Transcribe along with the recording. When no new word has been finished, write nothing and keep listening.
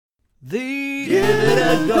The Give It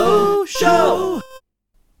a Go Show!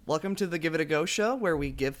 Welcome to the Give It a Go Show, where we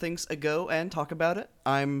give things a go and talk about it.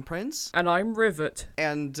 I'm Prince. And I'm Rivet.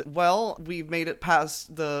 And, well, we've made it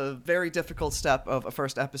past the very difficult step of a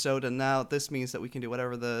first episode, and now this means that we can do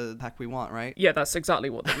whatever the heck we want, right? Yeah, that's exactly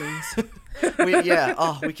what that means.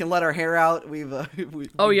 We can let our hair out. We completed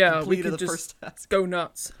could the first task. Go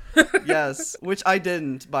nuts. Yes, which I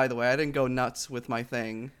didn't, by the way. I didn't go nuts with my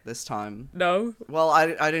thing this time. No? Well, I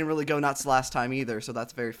didn't really go nuts last time either, so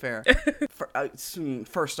that's very fair.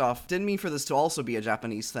 First off, didn't mean for this to also be a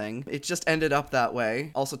Japanese thing. It just ended up that way.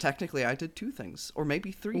 Also, technically, I did 2 things, or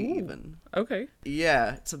maybe 3 even. Okay.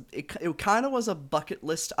 Yeah, it kind of was a bucket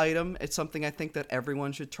list item. It's something I think that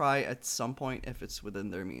everyone should try at some point if it's within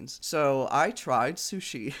their means. So I tried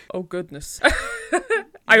sushi. Oh, goodness.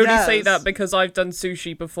 I only say that because I've done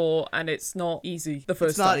sushi before and it's not easy the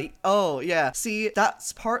first time. Oh, yeah. See,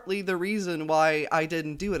 that's partly the reason why I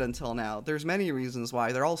didn't do it until now. There's many reasons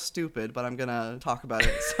why. They're all stupid, but I'm gonna talk about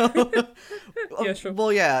it. So, yeah, sure.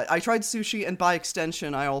 Well, yeah, I tried sushi, and by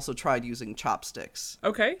extension, I also tried using chopsticks.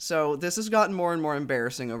 Okay. So this has gotten more and more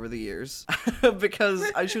embarrassing over the years because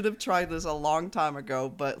I should have tried this a long time ago,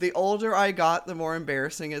 but the older I got, the more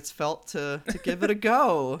embarrassing it's felt to give it a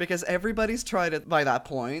go because everybody's tried it by that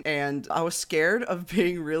point, and I was scared of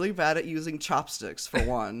being really bad at using chopsticks for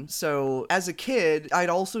one. So as a kid, I'd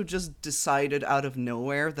also just decided out of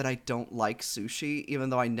nowhere that I don't like sushi,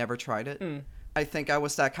 even though I never tried it. I think I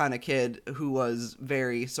was that kind of kid who was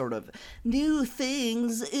very sort of new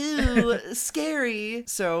things, ooh, scary.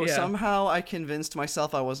 So somehow I convinced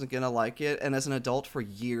myself I wasn't going to like it. And as an adult for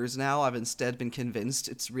years now, I've instead been convinced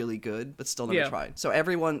it's really good, but still never tried. So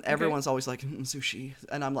everyone's always like, sushi.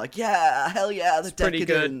 And I'm like, yeah, hell yeah, the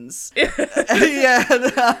decadence. Yeah,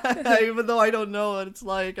 even though I don't know what it's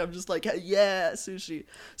like, I'm just like, yeah, sushi.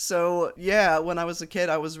 So yeah, when I was a kid,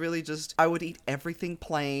 I was really I would eat everything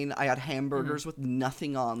plain. I had hamburgers with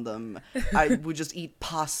nothing on them. I would just eat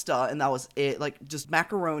pasta and that was it, like just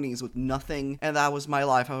macaronis with nothing, and that was my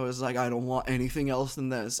life. I was like, I don't want anything else than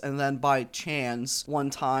this. And then by chance,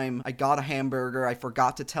 one time I got a hamburger, I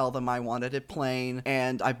forgot to tell them I wanted it plain,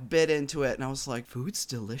 and I bit into it and I was like, food's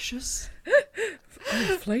delicious.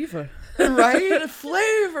 Oh, flavor. Right?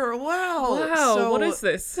 Flavor. Wow. So, what is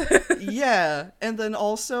this? Yeah. And then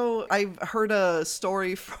also I've heard a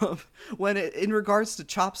story from in regards to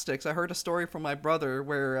chopsticks, I heard a story from my brother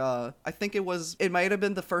where I think it might have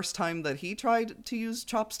been the first time that he tried to use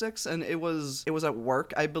chopsticks, and it was at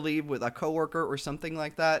work, I believe, with a coworker or something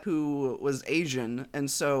like that who was Asian, and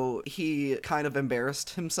so he kind of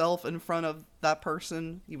embarrassed himself in front of that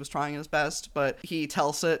person. He was trying his best, but he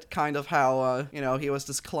tells it kind of how he was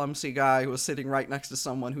this clumsy guy who was sitting right next to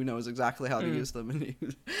someone who knows exactly how to use them, and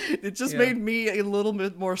it just made me a little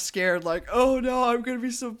bit more scared, like, oh no, I'm gonna be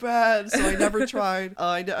so bad. So I never tried.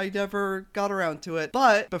 I never got around to it.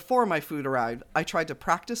 But before my food arrived, I tried to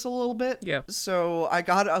practice a little bit. Yeah. So I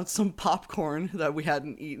got out some popcorn that we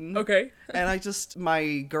hadn't eaten. Okay. And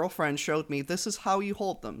my girlfriend showed me, this is how you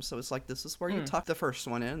hold them. So it's like, this is where you tuck the first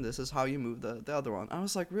one in. This is how you move the other one. I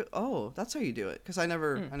was like, oh, that's how you do it. Because I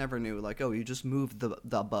never knew, like, oh, you just move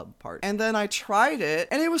the bub part. And then I tried it,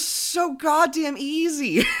 and it was so goddamn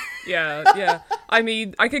easy. Yeah. I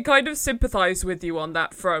mean, I can kind of sympathize with you on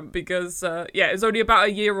that front because, it was only about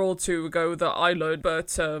a year or 2 ago that I learned,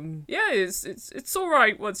 but, it's all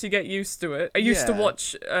right once you get used to it. I used to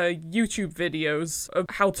watch YouTube videos of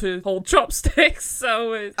how to hold chopsticks,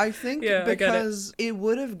 so I think because it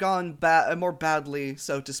would have gone more badly,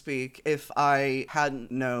 so to speak, if I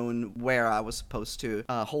hadn't known where I was supposed to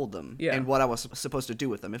hold them and what I was supposed to do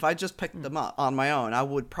with them. If I just picked them up on my own, I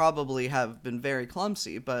would probably have been very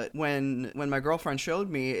clumsy, but when my girlfriend showed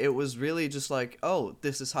me, it was really just like, oh,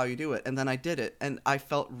 this is how you do it. And then I did it, and I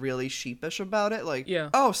felt really sheepish about it. Like,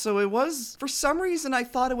 oh, so it was, for some reason, I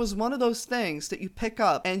thought it was one of those things that you pick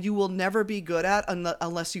up and you will never be good at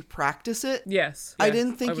unless you practice it. Yes. I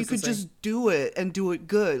didn't think you could just do it and do it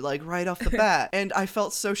good, like, right off the bat. And I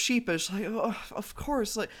felt so sheepish, like, oh, of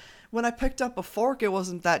course, like, when I picked up a fork, it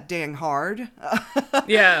wasn't that dang hard.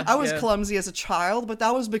 I was clumsy as a child, but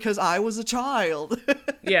that was because I was a child.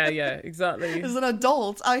 Yeah, exactly. As an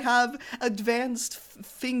adult, I have advanced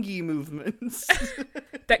fingy movements.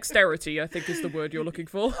 Dexterity, I think, is the word you're looking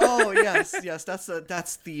for. Oh, yes, that's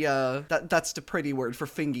the pretty word for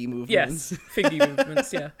fingy movements. Yes, fingy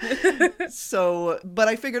movements, yeah. So, but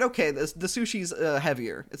I figured, okay, the sushi's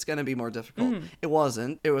heavier. It's gonna be more difficult. It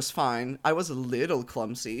wasn't. It was fine. I was a little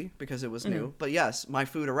clumsy, because it was new. But yes, my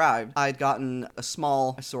food arrived. I'd gotten a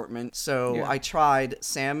small assortment. So I tried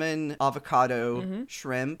salmon, avocado,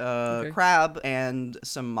 shrimp, crab, and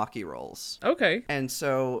some maki rolls. Okay. And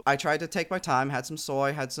so I tried to take my time, had some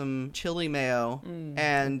soy, had some chili mayo,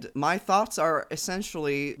 and my thoughts are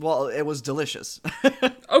essentially, well, it was delicious.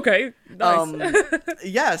 Okay, nice.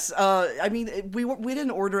 Yes, I mean, we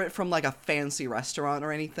didn't order it from like a fancy restaurant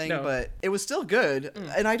or anything, but it was still good.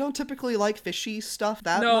 And I don't typically like fishy stuff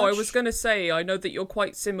that much. No, I was gonna say, I know that you're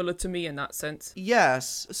quite similar to me in that sense.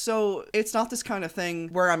 Yes, so it's not this kind of thing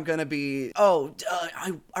where I'm gonna be,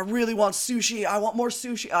 I really want sushi, I want more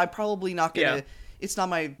sushi. I'm probably not gonna... Yeah. It's not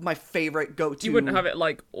my favorite go-to. You wouldn't have it,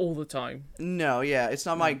 like, all the time. No, yeah. It's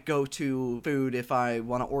not my go-to food if I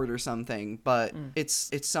want to order something, but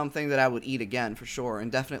it's something that I would eat again for sure,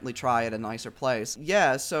 and definitely try at a nicer place.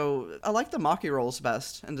 Yeah, so I like the maki rolls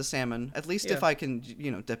best and the salmon, at least if I can,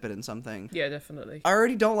 dip it in something. Yeah, definitely. I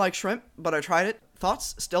already don't like shrimp, but I tried it.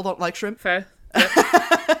 Thoughts? Still don't like shrimp? Fair. Yep.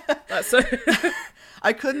 That's it.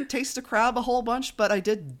 I couldn't taste the crab a whole bunch, but I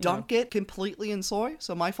did dunk it completely in soy,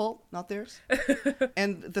 so my fault, not theirs.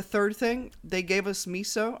 And the third thing, they gave us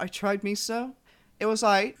miso. I tried miso. It was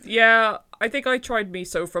alright. Yeah, I think I tried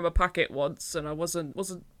miso from a packet once, and I wasn't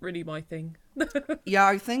really my thing. Yeah,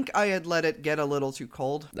 I think I had let it get a little too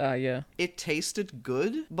cold. Yeah. It tasted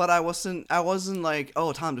good, but I wasn't like,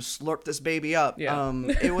 oh, time to slurp this baby up. Yeah.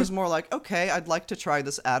 It was more like, okay, I'd like to try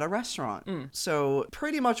this at a restaurant. So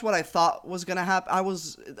pretty much what I thought was gonna happen,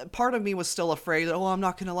 part of me was still afraid, I'm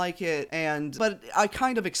not gonna like it, but I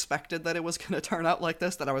kind of expected that it was gonna turn out like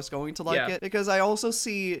this, that I was going to like it, because I also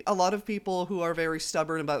see a lot of people who are very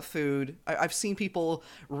stubborn about food. I've seen people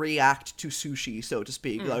react to sushi, so to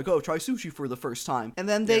speak, like, oh, try sushi for the first time, and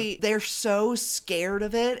then they're so scared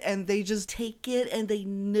of it, and they just take it and they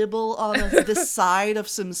nibble on the side of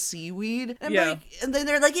some seaweed, and and then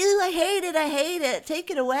they're like, ew, I hate it, take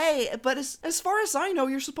it away. But as far as I know,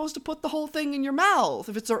 you're supposed to put the whole thing in your mouth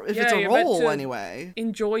if it's a roll anyway.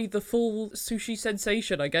 Enjoy the full sushi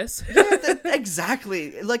sensation, I guess.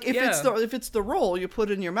 Exactly. Like if it's the roll, you put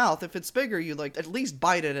it in your mouth. If it's bigger, you like at least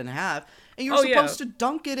bite it in half. And you're supposed to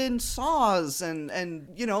dunk it in sauce and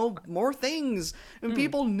more things. And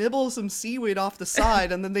people nibble some seaweed off the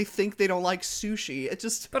side and then they think they don't like sushi. It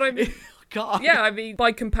just... But I mean... God. Yeah, I mean,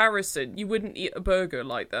 by comparison, you wouldn't eat a burger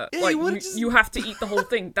like that. Yeah, like, you have to eat the whole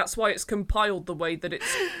thing. That's why it's compiled the way that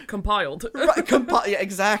it's compiled. Right, yeah,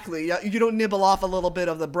 exactly. You don't nibble off a little bit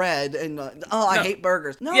of the bread and, I hate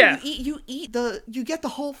burgers. No, you get the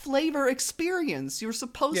whole flavor experience. You're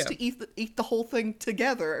supposed to eat the whole thing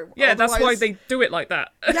together. Yeah, that's why they do it like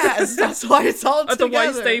that. Yes, that's why it's all together.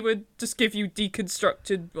 Otherwise, they would just give you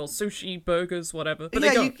deconstructed, sushi, burgers, whatever. But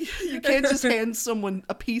they don't. You can't just hand someone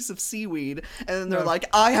a piece of seaweed and then they're like,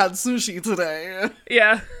 I had sushi today.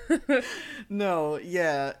 Yeah. No,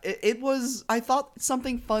 yeah. It was, I thought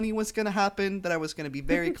something funny was going to happen, that I was going to be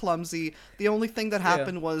very clumsy. The only thing that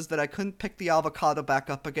happened was that I couldn't pick the avocado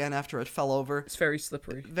back up again after it fell over. It's very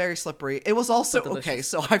slippery. Very slippery. It was also, okay,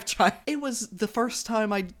 so I've tried, it was the first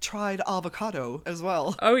time I tried avocado as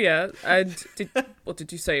well. Oh yeah, and what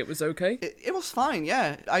did you say, it was okay? It was fine,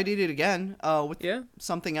 yeah. I'd eat it again with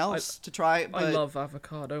something else to try. But... I love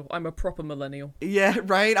avocado. I'm a proper millennial. Yeah,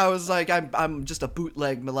 right? I was like, I'm just a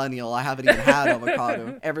bootleg millennial. I haven't even had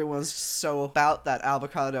avocado. Everyone's so about that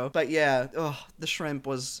avocado. But yeah, the shrimp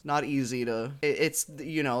was not easy to... It's,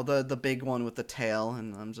 the big one with the tail,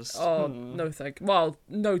 and I'm just... Oh, no thank... Well,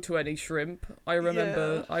 no to any shrimp. I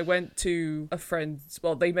remember I went to a friend's...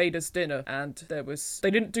 Well, they made us dinner, and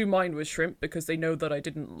they didn't do mine with shrimp because they know that I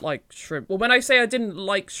didn't like shrimp. Well, when I say I didn't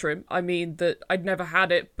like shrimp, I mean that I'd never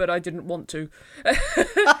had it, but I didn't want to.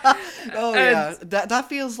 Yeah. That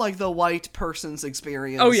feels like the white person's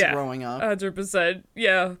experience growing up. 100%.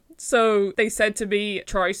 Yeah. So they said to me,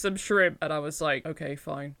 try some shrimp. And I was like, okay,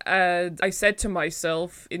 fine. And I said to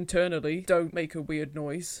myself internally, don't make a weird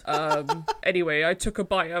noise. Anyway, I took a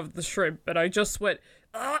bite of the shrimp and I just went,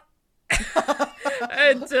 ah.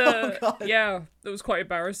 And yeah, it was quite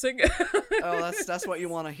embarrassing. That's what you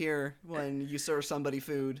want to hear when you serve somebody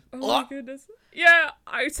food. Oh my goodness. Yeah,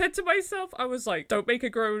 I said to myself, I was like, don't make a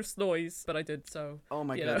gross noise, but I did, so. Oh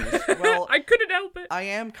my goodness. Well, I couldn't help it. I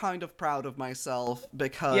am kind of proud of myself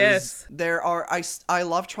because there are, I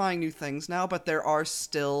love trying new things now, but there are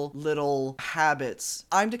still little habits.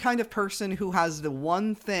 I'm the kind of person who has the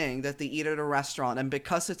one thing that they eat at a restaurant, and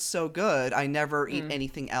because it's so good, I never eat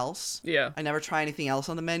anything else. Yeah. I never try anything else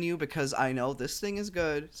on the menu because I know this thing is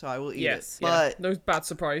good, so I will eat Yes, it. But no bad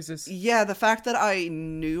surprises. yeah, the fact that I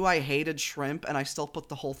knew I hated shrimp and I still put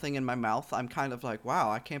the whole thing in my mouth, I'm kind of like, wow,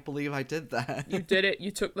 I can't believe I did that. You did it. You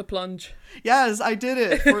took the plunge. Yes, I did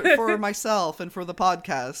it for myself and for the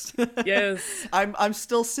podcast. Yes. I'm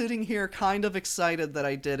still sitting here kind of excited that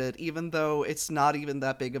I did it, even though it's not even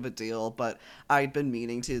that big of a deal, but I'd been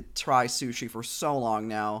meaning to try sushi for so long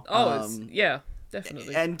now. Oh, yeah.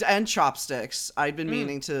 Definitely. And chopsticks. I'd been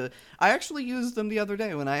meaning to. I actually used them the other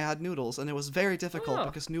day when I had noodles, and it was very difficult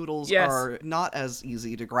because noodles are not as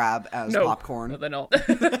easy to grab as popcorn. No, they're not.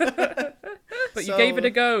 But you gave it a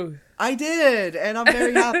go. I did, and I'm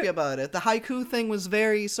very happy about it. The haiku thing was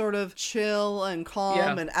very sort of chill and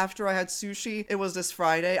calm, and after I had sushi, it was this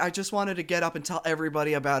Friday, I just wanted to get up and tell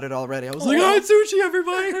everybody about it already. I was like, I had sushi,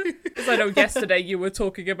 everybody! Because I know yesterday you were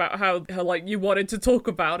talking about how like you wanted to talk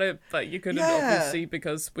about it, but you couldn't obviously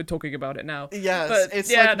because we're talking about it now. Yes, but,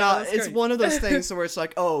 it's like not. It's one of those things where it's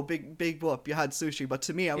like, oh, big whoop, you had sushi, but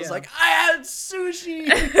to me, I was like, I had sushi.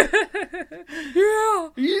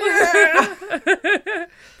 Yeah.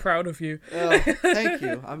 Proud of you. Oh, thank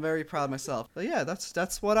you. I'm very proud of myself. But yeah,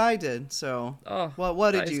 that's what I did. So,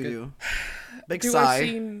 what did you do? Big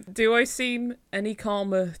sigh. Do I seem any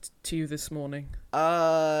calmer to you this morning?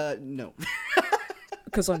 No.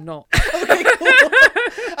 Because I'm not. Okay, cool.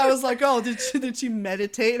 I was like, oh, did she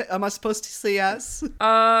meditate? Am I supposed to say yes?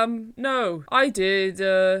 No. I did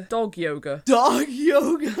dog yoga. Dog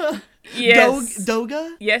yoga? Yes.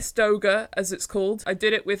 Doga? Yes, Doga, as it's called. I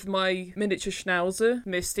did it with my miniature schnauzer,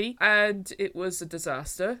 Misty, and it was a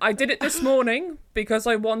disaster. I did it this morning because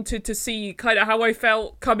I wanted to see kind of how I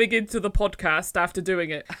felt coming into the podcast after doing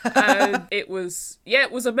it. And it was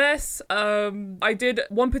a mess. I did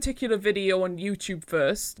one particular video on YouTube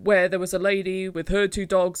first where there was a lady with her two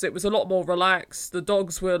dogs. It was a lot more relaxed. The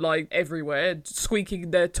dogs were like everywhere, squeaking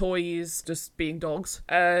their toys, just being dogs.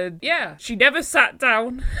 And yeah, she never sat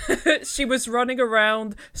down. She was running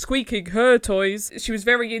around, squeaking her toys. She was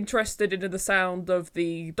very interested in the sound of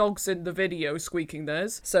the dogs in the video squeaking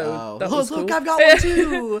theirs. So that was cool. Look, I've got one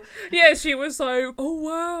too. Yeah, she was like, oh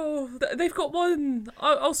wow, they've got one.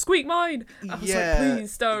 I'll squeak mine. I was like,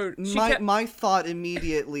 please don't. My thought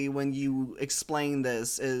immediately when you explain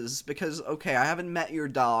this is because, okay, I haven't met your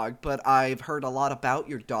dog, but I've heard a lot about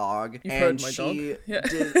your dog. You've heard my dog? Yeah.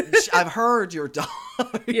 I've heard your dog.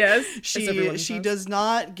 Yes. She does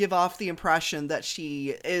not give off the impression that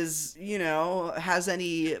she is, has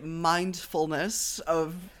any mindfulness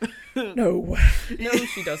of No,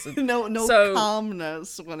 she doesn't. No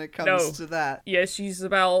calmness when it comes to that. Yeah, she's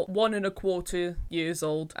about 1.25 years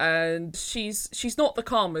old, and she's not the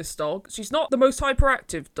calmest dog. She's not the most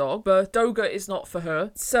hyperactive dog, but Doga is not for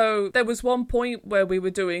her. So there was one point where we were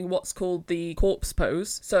doing what's called the corpse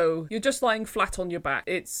pose. So you're just lying flat on your back.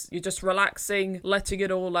 You're just relaxing, letting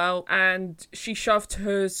it all out, and she shoved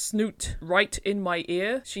her snoot right in my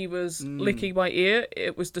ear. She was licking my ear.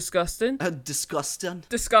 It was disgusting.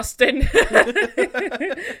 Disgusting.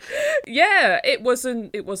 Yeah, it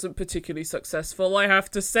wasn't particularly successful, I have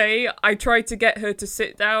to say. I tried to get her to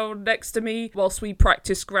sit down next to me whilst we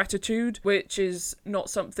practiced gratitude, which is not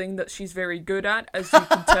something that she's very good at, as you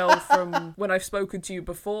can tell from when I've spoken to you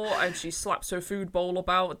before, and she slaps her food bowl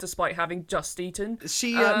about despite having just eaten.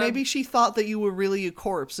 She maybe she thought that you were really a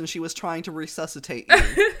corpse and she was trying to resuscitate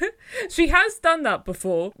you. She has done that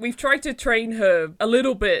before. We've tried to train her a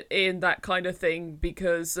little bit in that kind of thing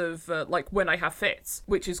because of like when I have fits,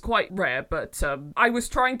 which is quite rare, but I was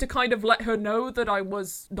trying to kind of let her know that I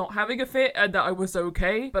was not having a fit and that I was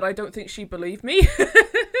okay, but I don't think she believed me.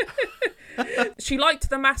 She liked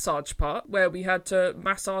the massage part where we had to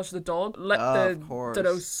massage the dog, let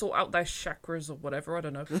sort out their chakras or whatever, I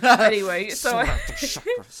don't know. Anyway, so I'm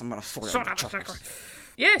gonna sort out the chakras.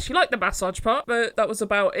 Yeah, she liked the massage part, but that was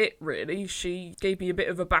about it, really. She gave me a bit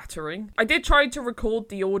of a battering. I did try to record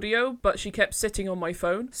the audio, but she kept sitting on my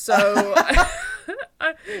phone, so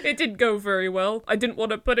it didn't go very well. I didn't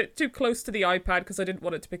want to put it too close to the iPad because I didn't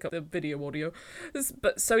want it to pick up the video audio.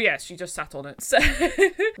 But so yeah, she just sat on it. So,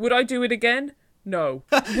 would I do it again? No.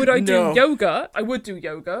 Would I do yoga? I would do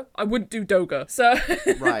yoga. I wouldn't do Doga. So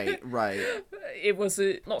Right. It was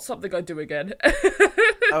not something I'd do again.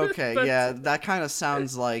 Okay, yeah, that kind of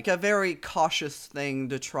sounds like a very cautious thing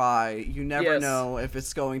to try. You never know if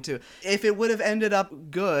it's going to... If it would have ended up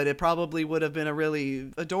good, it probably would have been a really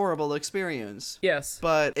adorable experience. Yes.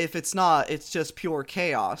 But if it's not, it's just pure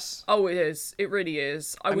chaos. Oh, it is. It really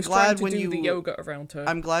is. I was trying to do the yoga around her.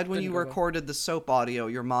 I'm glad when you recorded the soap audio,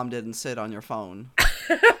 your mom didn't sit on your phone.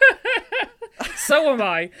 So am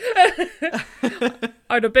I.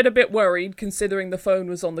 I'd have been a bit worried considering the phone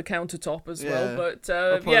was on the countertop as well, but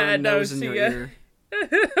her nose in your ear.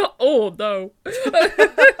 Oh no.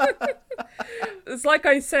 It's like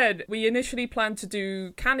I said, we initially planned to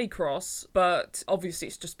do Canicross, but obviously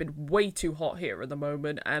it's just been way too hot here at the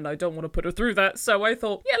moment and I don't want to put her through that, so I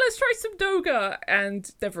thought, yeah, let's try some Doga,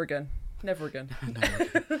 and never again. Never again.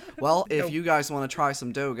 Well, if you guys want to try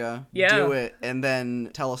some Doga, do it and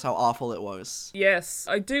then tell us how awful it was. Yes,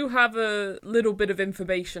 I do have a little bit of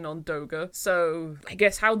information on Doga. So, I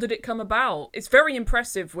guess, how did it come about? It's very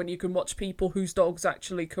impressive when you can watch people whose dogs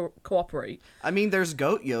actually cooperate. I mean, there's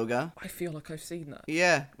goat yoga. I feel like I've seen that.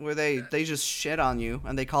 Yeah, where they just shit on you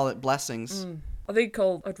and they call it blessings. I think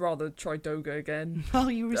I'd rather try Doga again. Oh,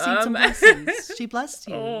 you received some blessings. She blessed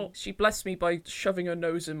you. Oh, she blessed me by shoving her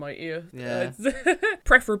nose in my ear. Yeah.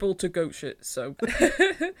 Preferable to goat shit, so.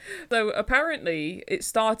 So, apparently, it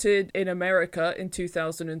started in America in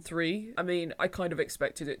 2003. I mean, I kind of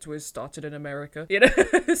expected it to have started in America. You know,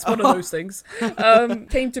 it's one of those things.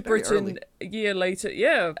 Came to Britain a year later,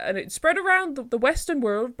 and it spread around the Western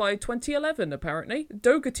world by 2011, apparently.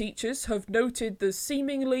 Doga teachers have noted the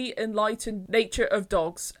seemingly enlightened nature of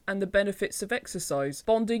dogs and the benefits of exercise,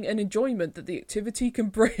 bonding and enjoyment that the activity can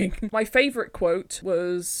bring. My favourite quote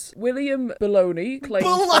was William Baloney claimed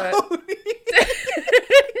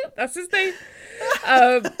that's his name.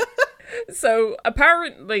 So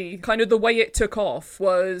apparently, kind of the way it took off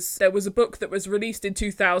was there was a book that was released in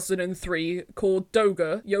 2003 called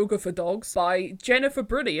Doga, Yoga for Dogs, by Jennifer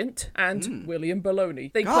Brilliant and William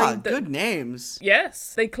Baloney. They claimed that, good names.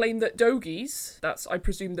 Yes, they claim that doggies, that's I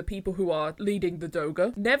presume the people who are leading the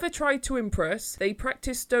Doga, never try to impress. They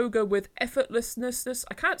practice Doga with effortlessness.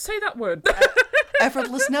 I can't say that word.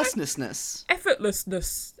 Effortlessness.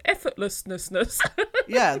 Effortlessness.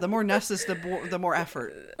 Yeah, the more nessus, the more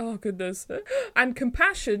effort. Oh, goodness. And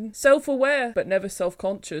compassion, self-aware, but never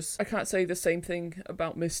self-conscious. I can't say the same thing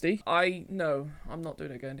about Misty. No, I'm not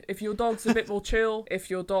doing it again. If your dog's a bit more chill, if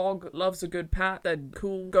your dog loves a good pat, then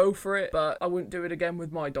cool, go for it. But I wouldn't do it again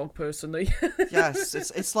with my dog, personally. Yes,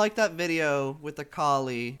 it's like that video with the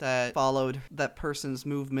collie that followed that person's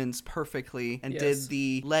movements perfectly and did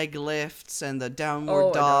the leg lifts and the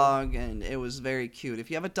downward dog, and it was very cute. If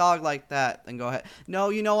you have a dog like that, then go ahead. No,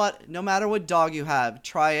 you know what? No matter what dog you have,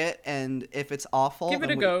 try it, and if it's awful, give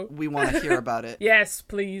it a go. We want to hear about it. Yes,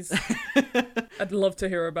 please. I'd love to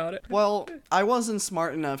hear about it. Well, I wasn't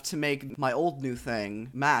smart enough to make my old new thing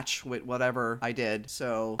match with whatever I did,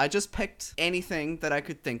 so I just picked anything that I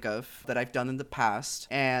could think of that I've done in the past,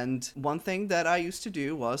 and one thing that I used to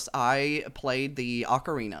do was I played the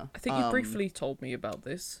ocarina. I think you briefly told me about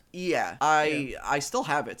this. Yeah, I still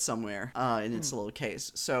have it somewhere in its little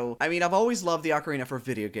case. So, I mean, I've always loved the ocarina for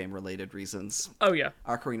video game related reasons. Oh, yeah.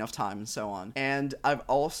 Ocarina of Time and so on. And I've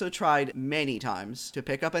also tried many times to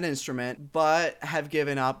pick up an instrument, but have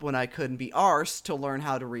given up when I couldn't be arsed to learn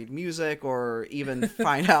how to read music or even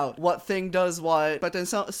find out what thing does what. But then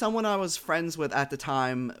someone I was friends with at the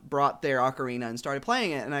time brought their ocarina and started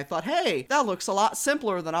playing it, and I thought, hey, that looks a lot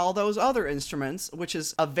simpler than all those other instruments, which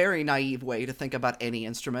is a very naive way to think about any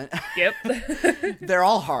instrument. Yep. They're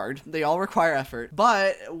all hard. They all require effort.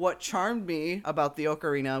 But what charmed me about the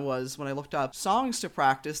ocarina was when I looked up songs to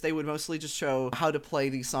practice, they would mostly just show how to play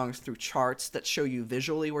these songs through charts that show you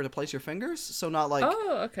visually where to place your fingers. So not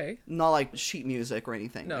like sheet music or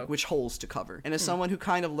anything, no. Like which holes to cover. And as someone who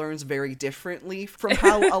kind of learns very differently from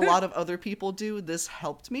how a lot of other people do, this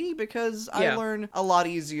helped me because I learn a lot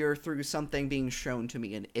easier through something being shown to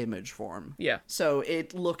me in image form. Yeah. So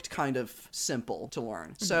it looked kind of simple to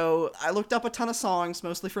learn. So I looked up a ton of songs,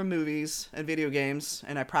 mostly from movies and video games,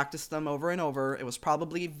 and I practiced them over and over. It was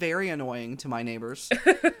probably very annoying to my neighbors.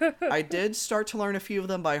 I did start to learn a few of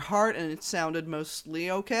them by heart, and it sounded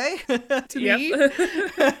mostly okay to me.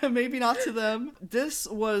 Maybe not to them. This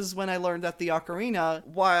was when I learned that the ocarina,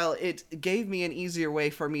 while it gave me an easier way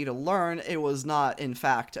for me to learn, it was not, in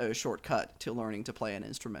fact, a shortcut to learning to play an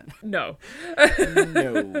instrument. No.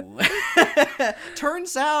 No.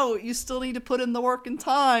 Turns out you still need to put in the work and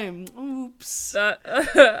time. Oops.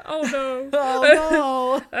 Oh no. Oh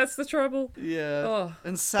no. That's the trouble. Yeah. Oh.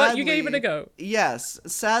 And sadly, but you gave it a go. Yes.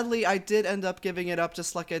 Sadly, I did end up giving it up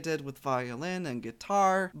just like I did with violin and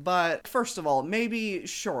guitar. But first of all, maybe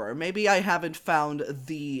I haven't found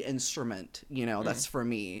the instrument, that's for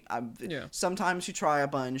me. Sometimes you try a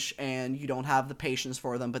bunch and you don't have the patience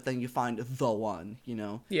for them, but then you find the one,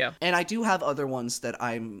 Yeah. And I do have other ones that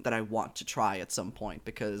I want to try try at some point,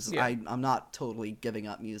 because Yeah. I'm not totally giving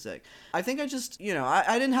up music. I think I just,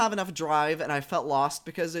 I didn't have enough drive, and I felt lost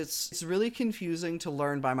because it's really confusing to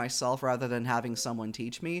learn by myself rather than having someone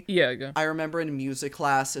teach me. Yeah. I remember in music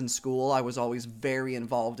class in school, I was always very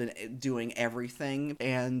involved in doing everything,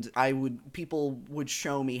 and people would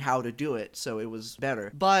show me how to do it, so it was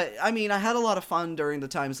better. But I mean, I had a lot of fun during the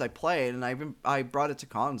times I played, and I brought it to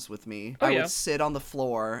cons with me. I would sit on the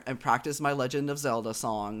floor and practice my Legend of Zelda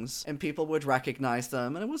songs, and people would recognize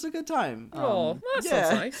them, and it was a good time. That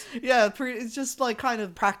sounds nice. Yeah, it's just like kind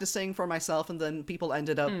of practicing for myself, and then people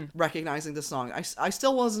ended up recognizing the song. I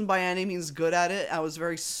still wasn't by any means good at it. I was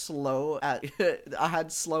very slow at it. I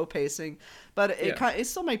had slow pacing, but it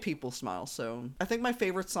still made people smile. So I think my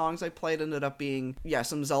favorite songs I played ended up being,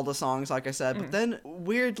 some Zelda songs, like I said, but then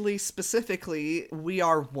weirdly, specifically, We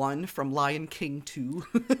Are One from Lion King 2.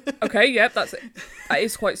 Okay, yeah, that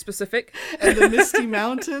is quite specific. And the Misty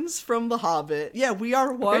Mountains from The Hobbit. Yeah, We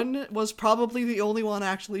Are One was probably the only one I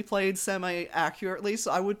actually played semi-accurately,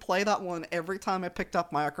 so I would play that one every time I picked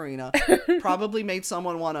up my ocarina. Probably made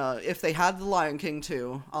someone wanna, if they had The Lion King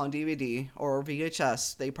 2 on DVD or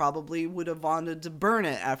VHS, they probably would have wanted to burn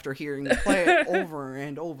it after hearing me play it over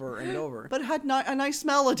and over and over. But it had a nice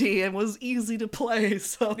melody and was easy to play,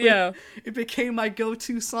 so it became my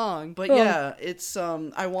go-to song. But it's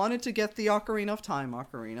I wanted to get the Ocarina of Time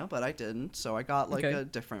ocarina, but I didn't, so I got a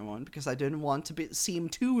different one because I didn't want to seem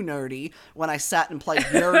too nerdy when I sat and played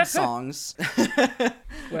nerd songs.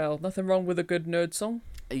 Well, nothing wrong with a good nerd song.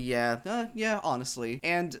 Yeah, honestly.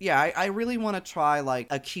 And I really want to try like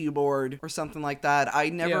a keyboard or something like that. I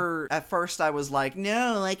never, at first I was like,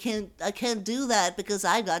 no, I can't do that because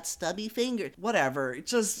I got stubby fingers. Whatever.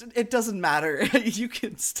 It doesn't matter. You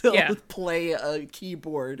can still play a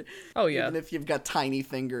keyboard. Oh, yeah. Even if you've got tiny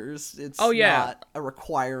fingers. It's not a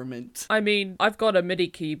requirement. I mean, I've got a MIDI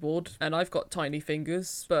keyboard and I've got tiny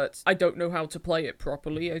fingers, but I don't know how to play it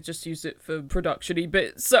properly. I just use it for production-y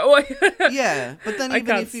bits. So yeah, but then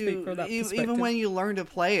even when you learn to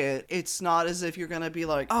play it, it's not as if you're gonna be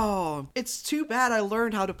like, oh, it's too bad I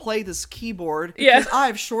learned how to play this keyboard because I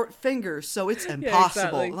have short fingers, so it's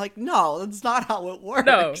impossible. Exactly. Like, no, that's not how it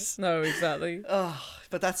works. No, exactly.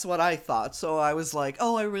 But that's what I thought. So I was like,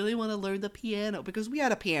 oh, I really want to learn the piano, because we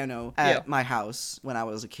had a piano at my house when I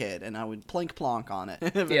was a kid, and I would plonk plonk on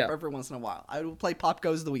it every once in a while. I would play Pop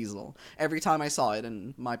Goes the Weasel every time I saw it,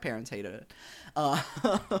 and my parents hated it.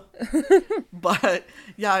 But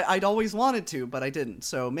yeah, I'd always wanted to, but I didn't.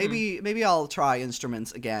 So maybe I'll try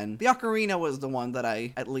instruments again. The ocarina was the one that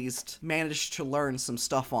I at least managed to learn some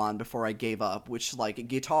stuff on before I gave up, which, like,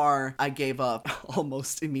 guitar, I gave up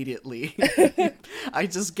almost immediately. I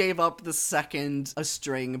just gave up the second a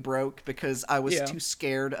string broke because I was too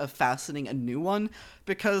scared of fastening a new one,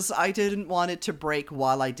 because I didn't want it to break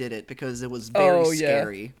while I did it, because it was very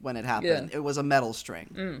scary when it happened. Yeah. It was a metal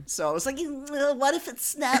string. So I was like, what if it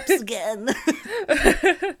snaps again?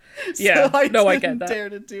 I didn't dare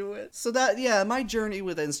to do it. So my journey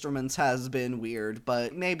with instruments has been weird,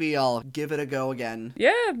 but maybe I'll give it a go again.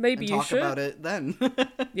 Yeah, maybe you should. Talk about it then.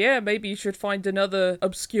 Yeah, maybe you should find another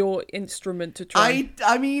obscure instrument to try.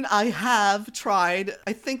 I mean, I have tried.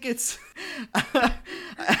 I think it's...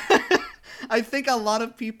 I think a lot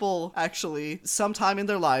of people actually, sometime in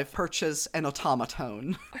their life, purchase an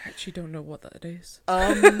automaton. I actually don't know what that is.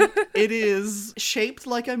 It is shaped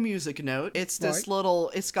like a music note. It's this little,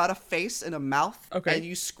 it's got a face and a mouth. Okay. And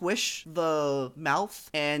you squish the mouth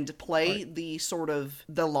and play the sort of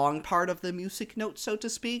the long part of the music note, so to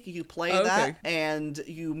speak. You play that and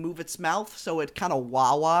you move its mouth so it kind of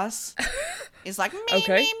wah-wahs. It's like, me.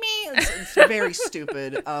 It's very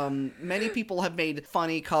stupid. Many people have made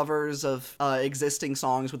funny covers of existing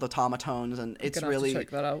songs with automatones, and it's really, check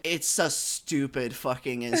that out. It's a stupid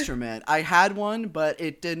fucking instrument. I had one, but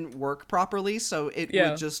it didn't work properly, so it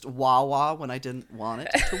would just wah-wah when I didn't want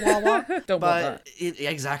it to wah-wah. Don't want that.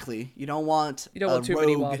 Exactly. You don't want too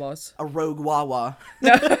many wah-wahs. A rogue wah-wah.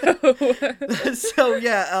 No. So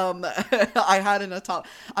I had an automaton.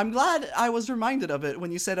 I'm glad I was reminded of it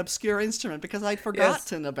when you said obscure instrument, because I'd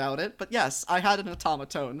forgotten about it. But yes, I had an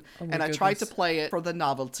automaton, and I tried to play it for the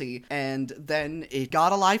novelty, and then it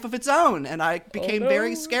got a life of its own, and I became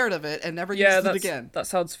very scared of it and never used it again. That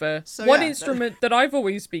sounds fair. So, one instrument that I've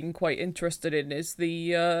always been quite interested in is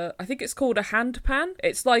the, I think it's called a handpan.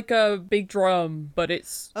 It's like a big drum, but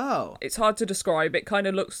it's hard to describe. It kind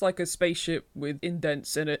of looks like a spaceship with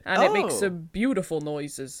indents in it, and it makes some beautiful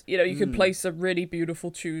noises. You know, you can play some really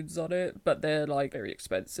beautiful tunes on it, but they're like very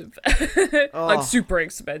expensive. Like super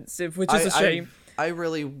expensive, which is a shame. I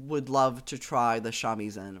really would love to try the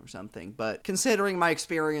shamisen or something, but considering my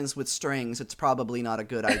experience with strings, it's probably not a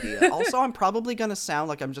good idea. Also, I'm probably gonna sound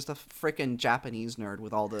like I'm just a freaking Japanese nerd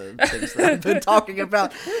with all the things that I've been talking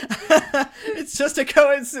about. It's just a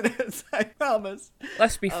coincidence, I promise.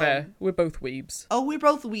 Let's be fair, we're both weebs. Oh, we're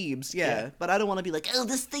both weebs, yeah. But I don't want to be like, oh,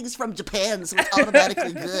 this thing's from Japan, so it's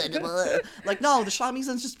automatically good. Like, no, the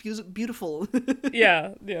shamisen's just beautiful.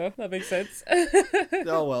 Yeah, that makes sense.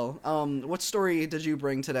 Oh, well. What story did you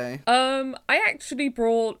bring today? I actually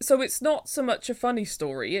brought... So it's not so much a funny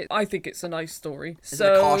story. I think it's a nice story. Is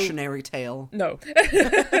it a cautionary tale? No.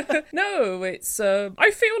 No, it's...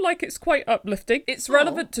 I feel like it's quite uplifting. It's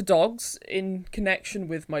relevant to dogs in connection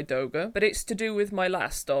with my doga, but it's to do with my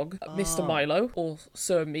last dog, Mr. Milo, or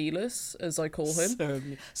Sir Melis, as I call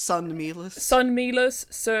him. Son Melis? Son Melis,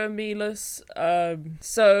 Sir Melis.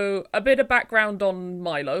 So, a bit of background on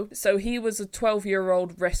Milo. So, he was a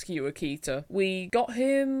 12-year-old rescue Akita. We got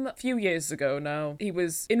him a few years ago now. He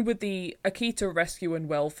was in with the Akita Rescue and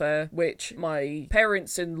Welfare, which my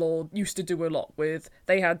parents-in-law used to do a lot with.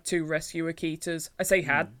 They had 2 rescue Akitas. I say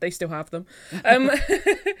had, they still have them.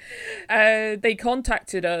 They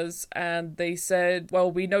contacted us and they said,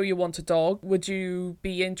 well, we know you want a dog. Would you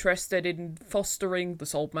be interested in fostering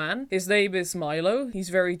this old man? His name is Milo. He's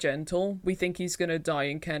very gentle. We think he's going to die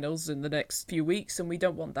in kennels in the next few weeks and we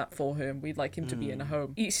don't want that for him. We'd like him to be in a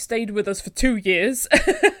home. He stayed with us for 2 years.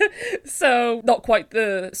 So not quite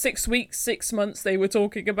the 6 weeks, 6 months they were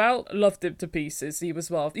talking about. Loved him to pieces. He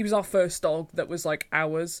was our first dog that was like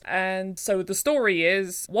ours. And so the story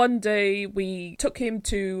is, one day we took him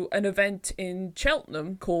to an event in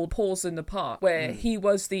Cheltenham called Paws in the Park, where he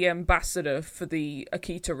was the ambassador for the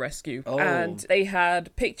Akita Rescue. Oh. And they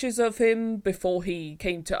had pictures of him before he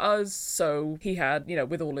came to us. So he had,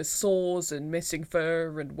 with all his sores and missing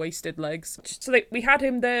fur and wasted legs. So we had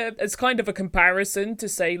him there as kind of a comparison to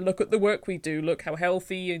say, look at the work we do, look how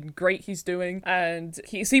healthy and great he's doing. And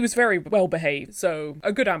he was very well behaved, so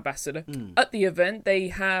a good ambassador. At the event, they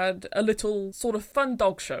had a little sort of fun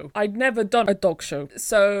dog show. I'd never done a dog show,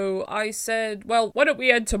 so I said, well, why don't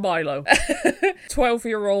we enter Milo?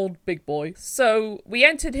 12-year-old big boy. So we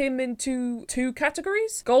entered him into 2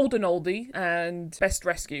 categories, Golden Oldie and Best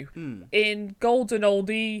Rescue. In Golden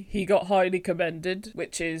Oldie, he got highly commended,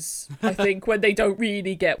 which is, I think, when they don't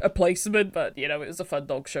really get a placement, but, it was a fun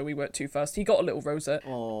dog show. We weren't too fast. He got a little rosette.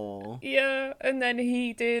 Oh. Yeah, and then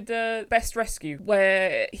he did Best Rescue,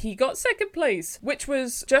 where he got 2nd place, which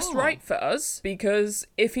was just right for us, because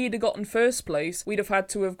if he'd have gotten 1st place, we'd have had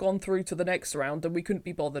to have gone through to the next round, and we couldn't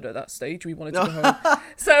be bothered at that stage. We wanted to go home.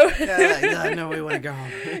 So no, we want to go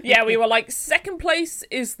home. Yeah, we were like, 2nd place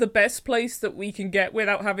is the best place that we can get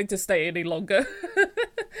without having to stay any longer.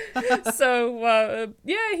 So,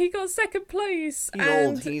 he got 2nd place. He's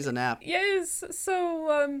old, he's an app. Yes, so,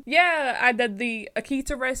 and then the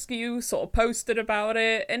Akita Rescue sort of posted about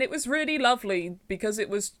it, and it was really lovely, because it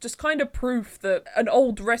was just kind of proof that an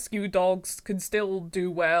old rescue dogs can still do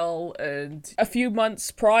well, and a few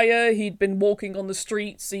months prior, he'd been walking on the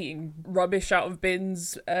streets, eating rubbish out of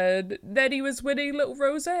bins, and then he was winning little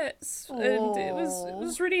rosettes, and it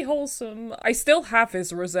was really wholesome. I still have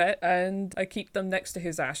his rosette, and I keep them next to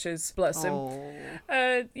his ashes, bless him.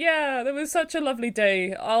 There was such a lovely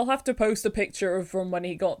day. I'll have to post a picture from when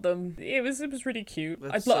he got them. It was really cute.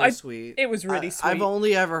 That's so sweet. It was really sweet. I've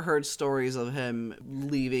only ever heard stories of him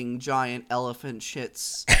leaving giant elephant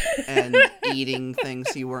shits and eating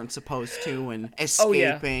things he weren't supposed to and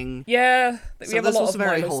escaping. Yeah. So this was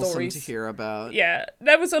very wholesome to hear about. Yeah,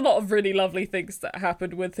 there was a lot of really lovely things that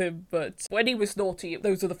happened with him, but when he was naughty,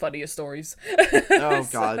 those are the funniest stories. Oh,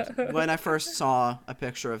 God. When I first saw a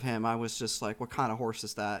picture of him, I was just like, what kind of horse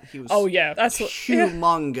is that? He was that's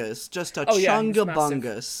humongous. Just a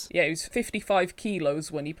chungabungus. Yeah, he was 55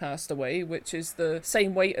 kilos when he passed away, which is the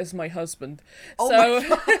same weight as my husband.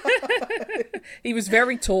 He was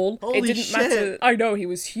very tall. Holy it didn't matter. I know, he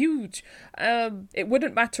was huge. It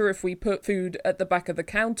wouldn't matter if we put food at the back of the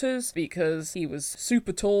counters, because he was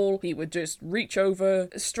super tall. He would just reach over,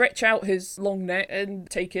 stretch out his long neck and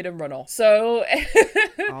take it and run off. So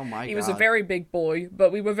oh my God. He was a very big boy,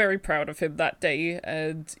 but we were very proud of him that day.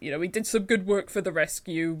 And, he did some good work for the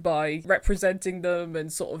rescue by representing them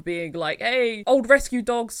and sort of being like, hey, old rescue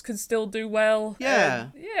dogs can still do well. Yeah.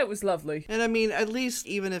 It was lovely. And I mean, at least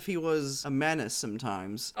even if he was a menace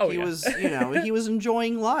sometimes, he yeah. was, he was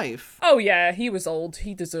enjoying life. Oh, yeah, he was old.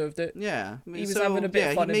 He deserved it. Yeah. I mean, he was having a bit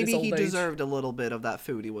of fun in his old age. Maybe he deserved a little bit of that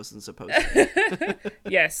food he wasn't supposed to.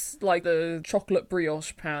 Yes, like the chocolate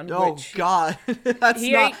brioche pan. Oh, God. That's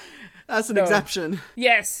That's an No. exception.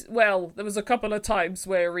 Yes, well, there was a couple of times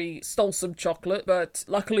where he stole some chocolate, but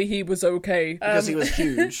luckily he was okay. Because he was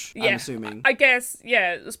huge, yeah, I'm assuming. I guess,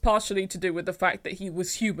 yeah, it was partially to do with the fact that he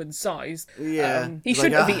was human-sized. Yeah. He Like,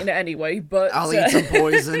 shouldn't have eaten it anyway, but... I'll eat some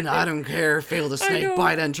poison. I don't care. Feel the snake know.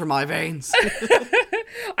 bite enter my veins.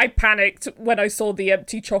 I panicked when I saw the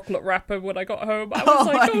empty chocolate wrapper when I got home. I was Oh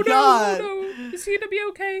like, my oh God. no, is he gonna be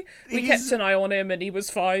okay? We He's- kept an eye on him and he was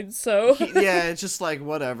fine, so... Yeah, it's just like,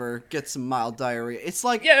 whatever. Get some mild diarrhea. It's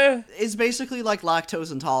like... Yeah. It's basically like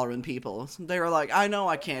lactose intolerant people. They were like, I know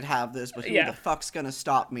I can't have this, but who Yeah. the fuck's gonna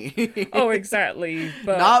stop me? Oh, exactly.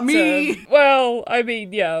 But, Not me! well, I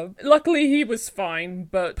mean, yeah. Luckily, he was fine,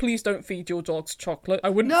 but please don't feed your dogs chocolate. I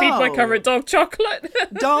wouldn't feed my No. current dog chocolate.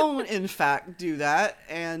 Don't, in fact, do that.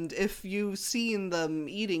 And if you've seen them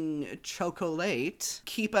eating chocolate,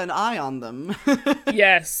 keep an eye on them.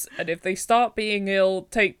 Yes, and if they start being ill,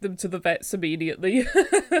 take them to the vets immediately.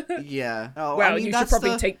 Yeah. Oh, Well, I mean, you should that's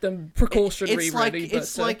probably the... take them precautionary, It's like really.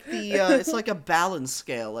 it's but, like the it's like a balance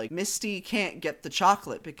scale. Like Misty can't get the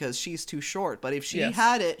chocolate because she's too short, but if she Yes.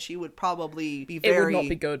 had it, she would probably be It very. would not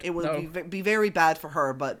be good, It would no. be very bad for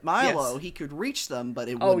her. But Milo, Yes. he could reach them, but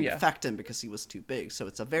it Oh, wouldn't yeah. affect him because he was too big. So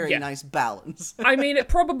it's a very Yeah. nice balance. I mean, it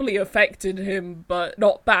probably affected him, but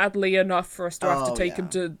not badly enough for us to have to Oh, take yeah. him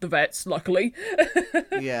to the vets, luckily.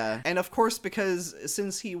 Yeah, and of course, because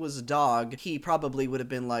since he was a dog, he probably would have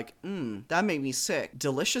been like, that made me sick.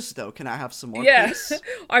 Delicious though. Can I have some more, Yeah, please?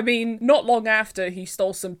 I mean, not long after, he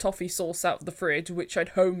stole some toffee sauce out of the fridge, which I'd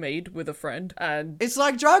homemade with a friend, and... It's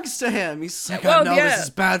like drugs to him. He's like, Well, I know yeah. this is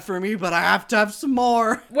bad for me, but I have to have some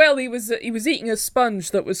more. Well, he was eating a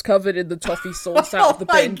sponge that was covered in the toffee sauce out of the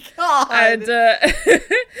Oh my bin. God. And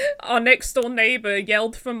our next door neighbour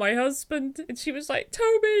yelled for my husband, and she was like,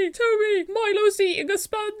 Toby, Milo's eating a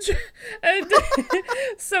sponge. And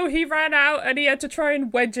so he ran out and he had to try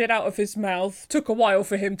and wedge it out of his mouth. Took a while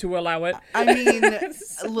for him to allow it. I mean,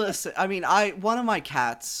 listen, I mean, one of my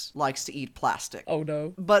cats likes to eat plastic. Oh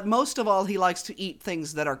no. But most of all, he likes to eat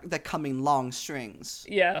things that come in long strings.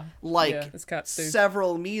 Yeah. Like yeah, his cats do.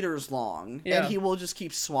 several meters long. Yeah. And he will just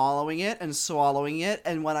keep swallowing it.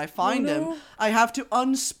 And when I find Oh, no. him, I have to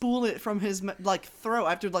unspool it from his throat. I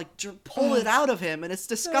have to pull it out of him, and it's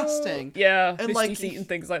disgusting. Yeah, And, Misty's eaten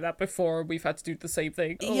things like that before. We've had to do the same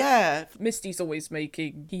thing. Oh, Yeah. Misty's always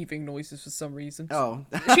making heaving noises for some reason. Oh.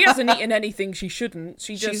 She hasn't eaten anything she shouldn't.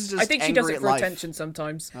 She's just I think she does angry it at for life. attention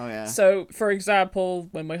sometimes. Oh, yeah. So, for example,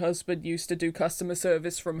 when my husband used to do customer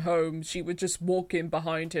service from home, she would just walk in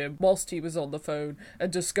behind him whilst he was on the phone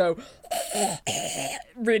and just go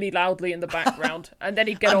really loudly in the background. And then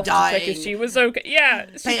he'd get I'm off to check dying. if she was okay. Yeah,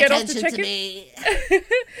 she'd get off to check me.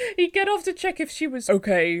 he'd get off to check if she was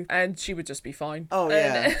okay, and she would just be fine. Oh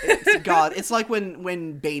yeah, God, it's like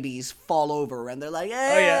when babies fall over and they're like,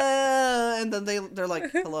 yeah. and then they're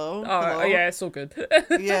like, hello, Oh, hello. yeah, it's all good.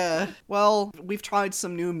 Yeah. Well, we've tried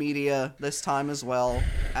some new media this time as well,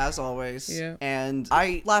 as always. Yeah. And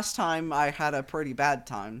last time I had a pretty bad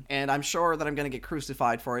time, and I'm sure that I'm gonna get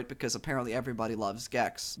crucified for it because apparently everybody loves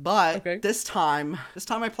Gex. But Okay. this time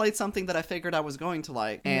I played something that I figured I was going to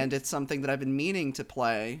like, and it's something that I've been meaning to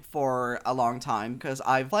play for a long time because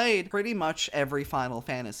I've played pretty much every Final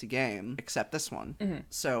Fantasy game except this one.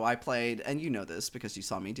 So I played, and you know this because you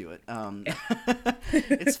saw me do it.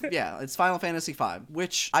 It's Final Fantasy V,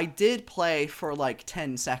 which I did play for like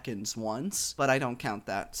 10 seconds once, but I don't count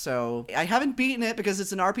that. So I haven't beaten it because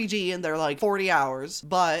it's an RPG and they're like 40 hours,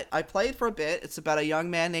 but I played for a bit. It's about a young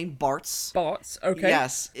man named Bartz. Bots, okay.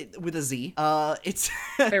 Yes, with a Z. It's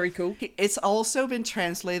Very cool. It's also been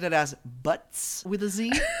translated as butts with a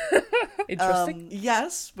Z. Interesting.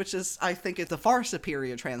 Yes, which is, I think, it's the far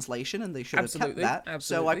superior translation, and they should have kept Absolutely, that. So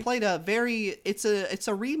absolutely. I played it's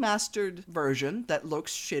a remastered version that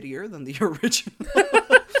looks shittier than the original.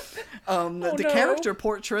 The no. character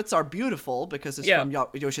portraits are beautiful because it's from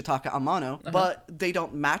Yoshitaka Amano, but they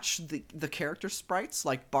don't match the character sprites.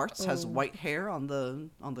 Like Bart's has white hair on the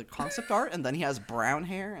concept art, and then he has brown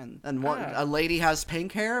hair, and a lady has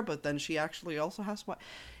pink hair, but then she actually also has white.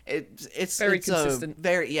 It's Very it's consistent.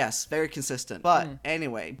 Very consistent. But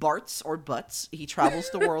anyway, Bartz or Butts, he travels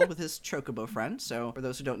the world with his chocobo friend. So for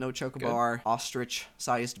those who don't know, chocobo are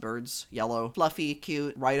ostrich-sized birds, yellow, fluffy,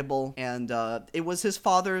 cute, rideable, and it was his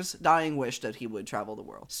father's dying wish that he would travel the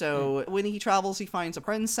world. So when he travels, he finds a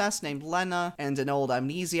princess named Lena and an old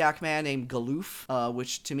amnesiac man named Galoof,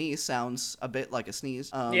 which to me sounds a bit like a sneeze.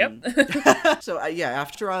 Yep. So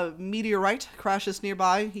after a meteorite crashes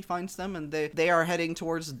nearby, he finds them, and they are heading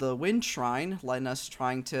towards there's the Wind Shrine. Lena's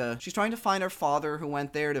trying to find her father who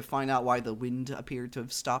went there to find out why the wind appeared to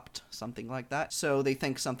have stopped, something like that. So they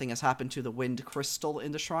think something has happened to the wind crystal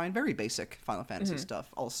in the shrine. Very basic Final Fantasy stuff.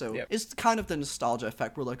 Also, it's kind of the nostalgia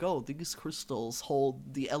effect. We're like, oh, these crystals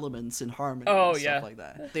hold the elements in harmony and stuff like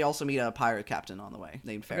that. They also meet a pirate captain on the way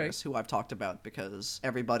named Ferris, who I've talked about because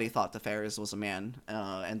everybody thought the Ferris was a man,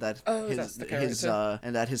 and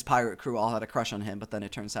that his pirate crew all had a crush on him, but then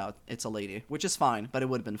it turns out it's a lady, which is fine, but it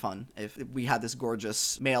would have been fun if we had this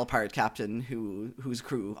gorgeous male pirate captain whose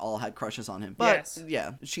crew all had crushes on him. But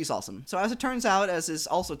yeah, she's awesome. So as it turns out, as is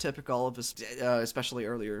also typical of especially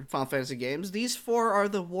earlier Final Fantasy games, these 4 are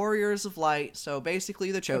the Warriors of Light, so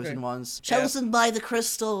basically the chosen ones. Chosen by the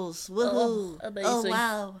crystals. Woohoo. Amazing. Oh,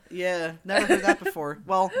 wow. Yeah, never heard that before.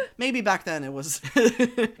 Well, maybe back then it was...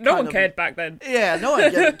 no one cared back then. Yeah, no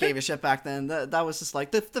one gave a shit back then. That was just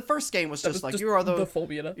like... The first game was just like, you are the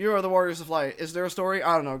formula. You are the Warriors of Light. Is there a story?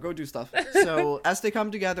 I don't know. Go do stuff. So as they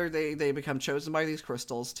come together, they become chosen by these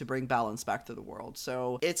crystals to bring balance back to the world.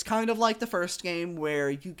 So it's kind of like the first game where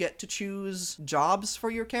you get to choose jobs for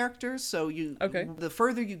your characters. So the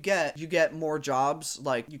further you get more jobs.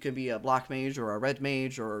 Like you can be a black mage or a red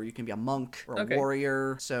mage, or you can be a monk or a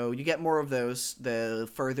warrior. So you get more of those the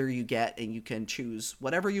further you get, and you can choose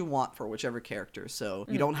whatever you want for whichever character. So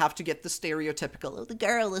you don't have to get the stereotypical, oh, the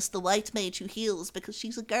girl is the white mage who heals because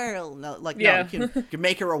she's a girl. No, you can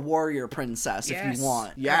make her a warrior princess if you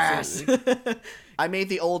want. Yes. I made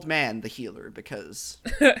the old man the healer because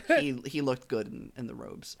he looked good in the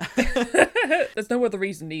robes. There's no other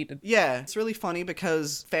reason needed. Yeah, it's really funny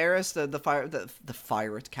because Ferris, the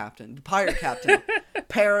pirate captain,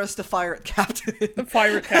 Paris, the pirate captain. The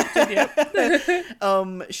pirate captain, yep.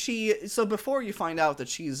 So before you find out that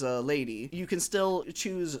she's a lady, you can still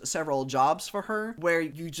choose several jobs for her where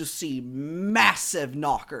you just see massive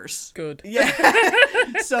knockers. Good. Yeah.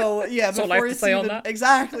 So yeah, before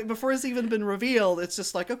it's even been revealed, it's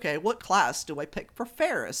just like, okay, what class do I pick for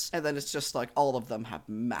Ferris? And then it's just like all of them have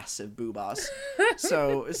massive boobas.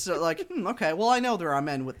 So it's like, okay, well, I know there are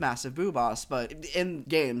men with massive boobas, but in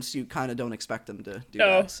games you kind of don't expect them to do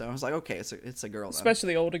that. So I was like, okay, it's a girl then.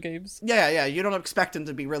 Especially older games. Yeah, you don't expect him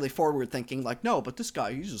to be really forward thinking, like, no, but this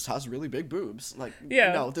guy, he just has really big boobs. Like,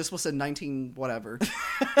 no, this was in 19 whatever.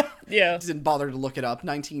 Yeah. Didn't bother to look it up.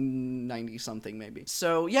 1990 something maybe.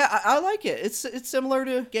 So yeah, I like it. It's similar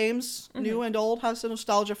to games, new and old, has a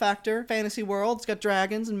nostalgia factor. Fantasy world, it's got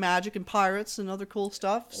dragons and magic and pirates and other cool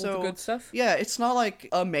stuff. All the good stuff. Yeah, it's not like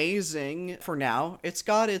amazing for now. It's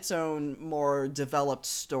got its own more developed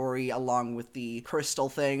story along with the crystal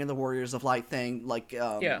thing and the Warriors of Light thing. Like,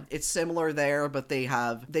 it's similar there, but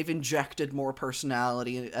they've injected more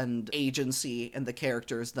personality and agency in the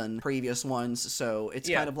characters than previous ones. So it's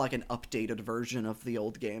kind of like an updated version of the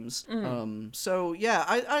old games. So yeah,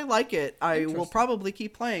 I like it. I will probably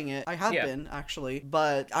keep playing it. I have been actually,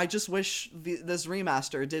 but I just wish this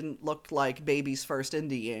remaster didn't look like baby's first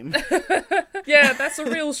indie game. Yeah, that's a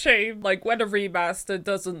real shame. Like when a remaster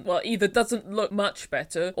either doesn't look much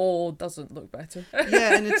better or doesn't look better.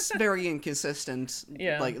 Yeah, and it's very inconsistent.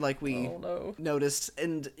 Yeah, like we noticed.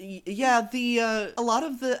 And yeah, a lot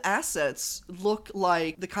of the assets look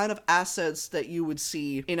like the kind of assets that you would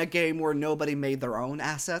see in a game where nobody made their own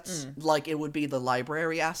assets. Like it would be the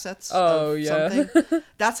library assets. Something.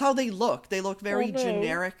 That's how they look. They look very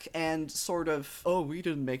generic and sort of, we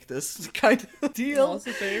didn't make this kind of deal. That's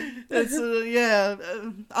a shame.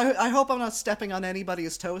 I hope I'm not stepping on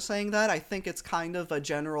anybody's toe saying that. I think it's kind of a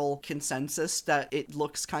general consensus that it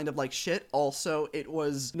looks kind of like shit. Also, it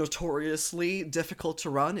was notoriously difficult to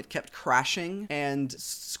run. It kept crashing, and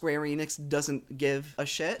Square Enix doesn't give a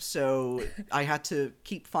shit, so I had to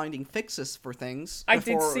keep finding fixes for things. I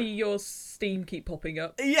did see your Steam keep popping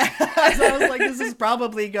up. Yeah, so I was like, this is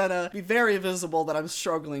probably gonna be very visible that I'm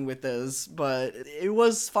struggling with this, but it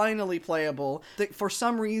was finally playable. For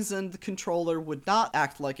some reason, the controller would not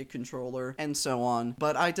act like a controller, and so on,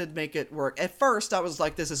 but I did make it work. At first, I was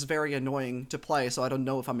like, this is very annoying to play, so I don't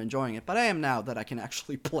know if I'm enjoying it, but I am now that I can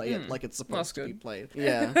actually play it like it's supposed to be played.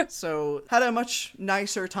 Yeah, so had a much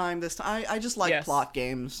nicer time this time. I just like plot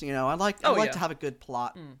games, you know. I like to have a good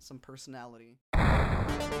plot, some personality.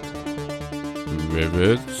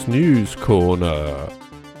 Rivet's News Corner.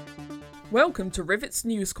 「Welcome to Rivet's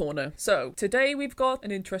News Corner. So, today we've got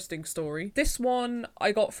an interesting story. This one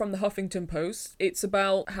I got from the Huffington Post. It's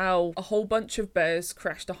about how a whole bunch of bears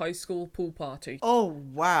crashed a high school pool party. Oh,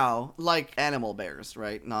 wow. Like animal bears,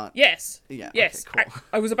 right? Not... Yes. Yeah, yes. okay, cool.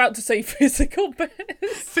 I was about to say physical bears.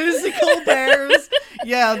 Physical bears?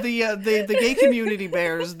 Yeah, the gay community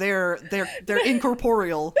bears, they're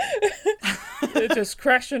incorporeal. They're just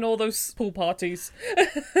crashing all those pool parties.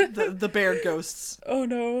 The bear ghosts. Oh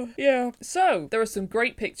no. Yeah. So, there are some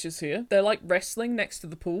great pictures here. They're like wrestling next to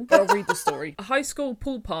the pool. I'll read the story. A high school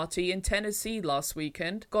pool party in Tennessee last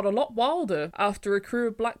weekend got a lot wilder after a crew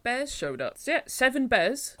of black bears showed up. So, yeah, 7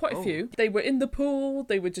 bears, quite a few. They were in the pool,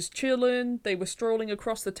 they were just chilling, they were strolling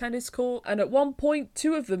across the tennis court, and at one point,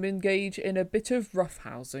 2 of them engage in a bit of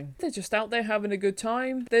roughhousing. They're just out there having a good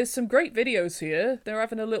time. There's some great videos here. They're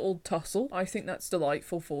having a little tussle. I think that's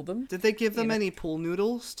delightful for them. Did they give them any pool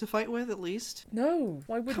noodles to fight with, at least? No,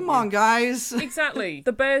 why wouldn't Come on, guys. Exactly.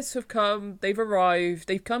 The bears have come, they've arrived,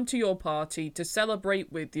 they've come to your party to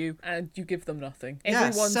celebrate with you, and you give them nothing. Yeah,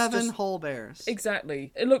 Everyone's 7 just... whole bears.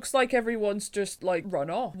 Exactly. It looks like everyone's just, like, run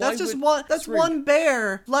off. That's just one. That's one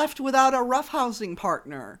bear left without a roughhousing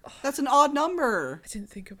partner. That's an odd number. I didn't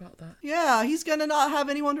think about that. Yeah, he's gonna not have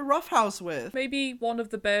anyone to roughhouse with. Maybe one of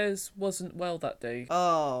the bears wasn't well that day.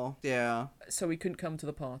 Oh, yeah. So he couldn't come to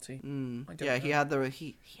the party. I don't know. He had the Rona.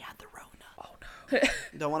 Oh no.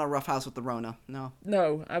 Don't want to roughhouse with the Rona. No.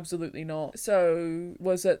 No, absolutely not. So,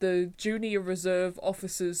 was at the Junior Reserve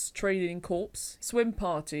Officers Training Corps swim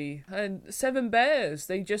party, and 7 bears,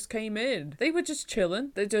 they just came in. They were just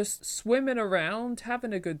chilling. They're just swimming around,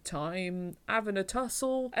 having a good time, having a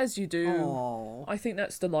tussle, as you do. Aww. I think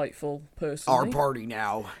that's delightful, personally. Our party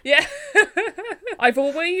now. Yeah. I've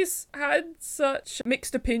always had such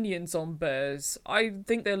mixed opinions on bears. I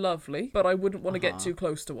think they're lovely, but I wouldn't want to get too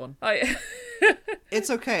close to one. It's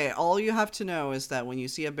okay. All you have to know is that when you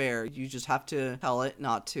see a bear, you just have to tell it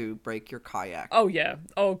not to break your kayak. Oh, yeah.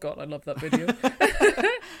 Oh, God, I love that video.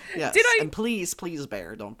 Yes. And please,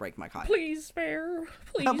 bear, don't break my kayak. Please, bear.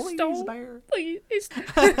 Please, please don't. Bear. Please.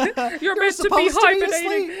 You're meant to be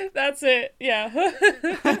hibernating. That's it. Yeah.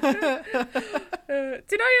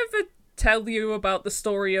 Did I ever tell you about the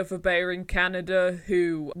story of a bear in Canada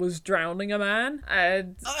who was drowning a man,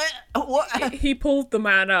 and what? he pulled the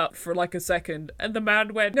man up for like a second, and the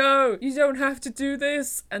man went, "No, you don't have to do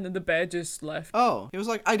this," and then the bear just left. Oh, he was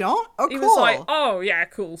like, "I don't." Oh, he cool. was like, "Oh yeah,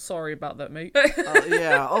 cool. Sorry about that, mate."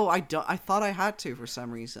 Yeah. Oh, I don't. I thought I had to for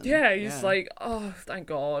some reason. Yeah, he's like, "Oh, thank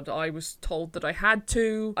God, I was told that I had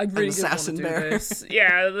to. I really didn't want to do this."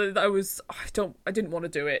 Yeah, I didn't want to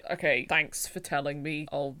do it. Okay, thanks for telling me.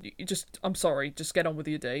 I'm sorry, just get on with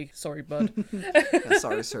your day. Sorry, bud. Yeah,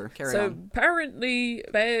 sorry, sir. Carry on. Apparently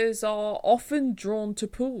bears are often drawn to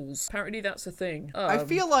pools. Apparently that's a thing. I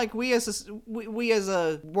feel like we as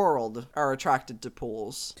a world are attracted to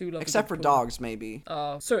pools. Except for dogs, maybe.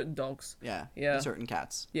 Certain dogs. Yeah. And certain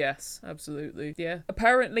cats. Yes, absolutely. Yeah.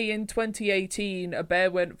 Apparently in 2018, a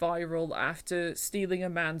bear went viral after stealing a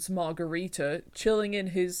man's margarita, chilling in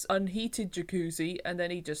his unheated jacuzzi, and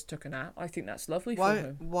then he just took a nap. I think that's lovely for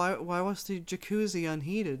him. Why was the jacuzzi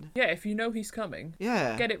unheated? Yeah, if you know he's coming,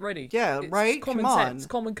 get it ready. Yeah, right? Common sense,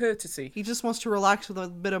 common courtesy. He just wants to relax with a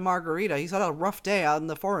bit of margarita. He's had a rough day out in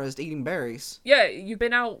the forest eating berries. Yeah, you've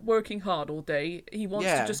been out working hard all day. He wants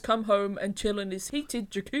to just come home and chill in his heated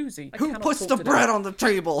jacuzzi. Who puts the bread on the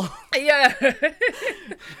table? Yeah.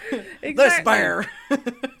 Exactly. This bear.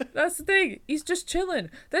 That's the thing. He's just chilling.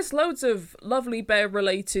 There's loads of lovely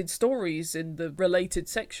bear-related stories in the related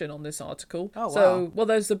section on this article. Oh, wow. So,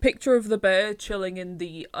 there's a picture of the bear chilling in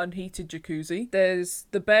the unheated jacuzzi. There's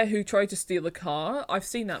the bear who tried to steal a car. I've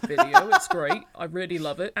seen that video. It's great. I really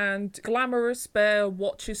love it. And glamorous bear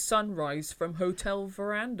watches sunrise from hotel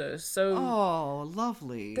veranda. So, oh,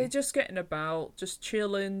 lovely. They're just getting about, just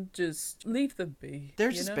chilling, just leave them be.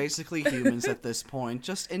 They're just basically humans at this point.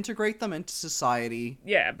 Just integrate them into society.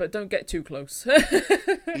 Yeah, but don't get too close.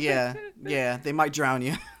 Yeah, they might drown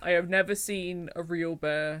you. I have never seen a real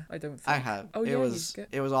bear, I don't think. I have. Oh, it was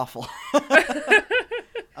awful.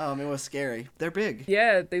 It was scary. They're big.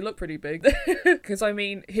 Yeah, they look pretty big. Because, I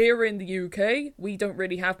mean, here in the UK, we don't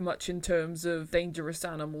really have much in terms of dangerous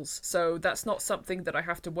animals. So that's not something that I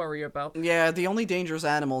have to worry about. Yeah, the only dangerous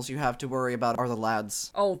animals you have to worry about are the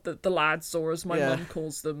lads. Oh, the lads, or as my mum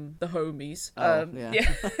calls them, the homies. Yeah.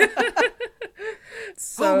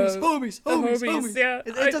 So, homies. Yeah.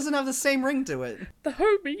 It doesn't have the same ring to it. The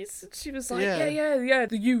homies. She was like, yeah.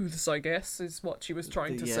 The youths, I guess, is what she was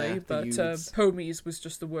trying to say. But homies was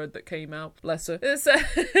just the word that came out. Bless her.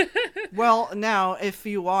 Well, now, if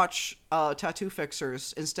you watch Tattoo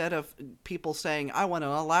Fixers, instead of people saying, I went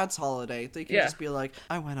on a lad's holiday, they can just be like,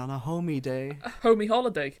 I went on a homie day. A homie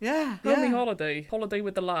holiday. Yeah. Homie holiday. Holiday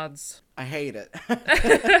with the lads. I hate it.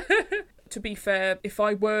 To be fair, if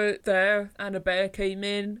I were there and a bear came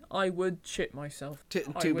in, I would shit myself.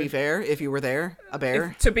 To be fair, if you were there, a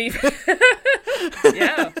bear?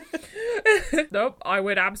 Yeah. Nope, I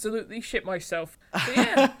would absolutely shit myself. But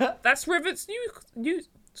yeah, that's Rivet's new.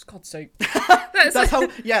 God's sake. That's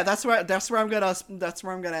where I'm gonna. I'm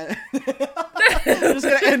just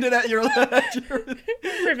gonna end it at your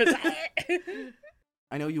Rivet's.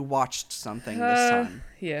 I know you watched something this time.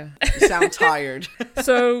 Yeah. You sound tired.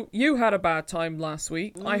 So, you had a bad time last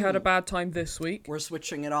week. I had a bad time this week. We're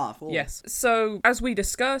switching it off. Ooh. Yes. So, as we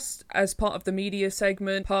discussed, as part of the media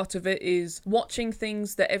segment, part of it is watching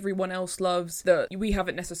things that everyone else loves that we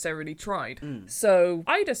haven't necessarily tried. So,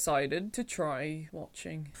 I decided to try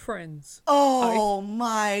watching Friends. Oh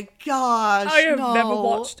my gosh. I have never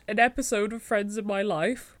watched an episode of Friends in my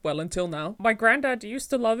life. Well, until now. My granddad used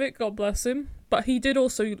to love it, God bless him. But he did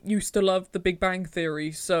also used to love The Big Bang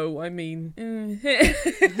Theory, so, I mean,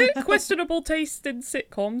 questionable taste in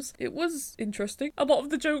sitcoms. It was interesting. A lot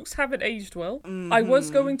of the jokes haven't aged well. Mm-hmm. I was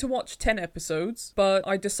going to watch 10 episodes, but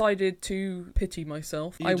I decided to pity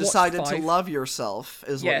myself. You decided to love yourself,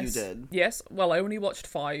 is what you did. Yes, well, I only watched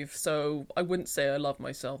 5, so I wouldn't say I love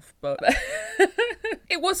myself, but...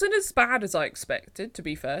 It wasn't as bad as I expected, to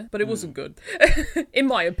be fair, but it wasn't good. In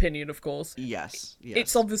my opinion, of course. Yes.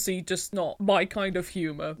 It's obviously just not my kind of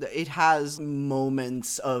humor. It has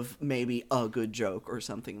moments of maybe a good joke or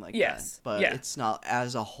something like that. But it's not,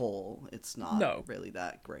 as a whole, it's not really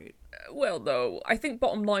that great. Well, no, I think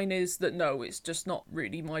bottom line is that no, it's just not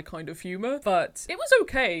really my kind of humor, but it was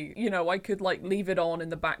okay. You know, I could like leave it on in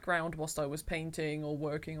the background whilst I was painting or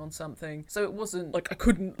working on something. So it wasn't like I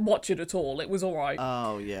couldn't watch it at all. It was all right.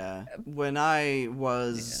 Oh, yeah. When I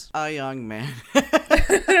was a young man,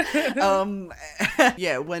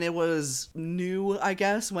 when it was new, I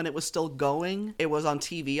guess, when it was still going, it was on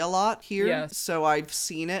TV a lot here. Yes. So I've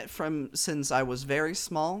seen it since I was very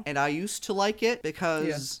small, and I used to like it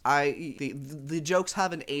because the jokes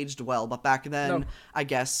haven't aged well, but back then, I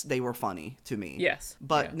guess they were funny to me. Yes.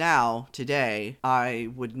 But now, today, I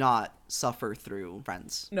would not suffer through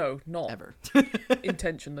Friends. No, not ever.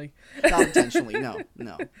 Intentionally. Not intentionally,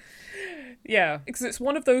 no. Yeah, because it's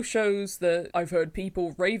one of those shows that I've heard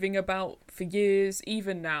people raving about for years.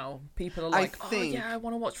 Even now, people are like, I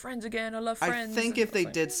want to watch Friends again. I love Friends. I think if they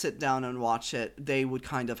did sit down and watch it, they would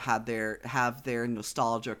kind of have their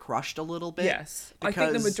nostalgia crushed a little bit. Yes, I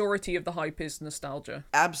think the majority of the hype is nostalgia.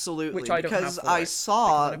 Absolutely, which I don't because have I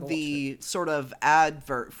saw the sort of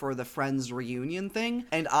advert for the Friends reunion thing,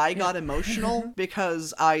 and I got emotional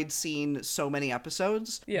because I'd seen so many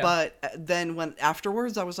episodes. Yeah. But then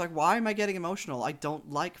afterwards, I was like, why am I getting emotional? I don't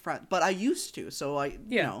like Friends, but I used to, so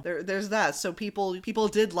you know, there's that. So people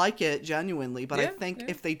did like it genuinely, but I think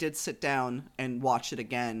if they did sit down and watch it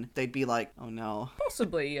again, they'd be like, oh no.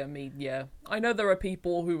 Possibly. I mean, I know there are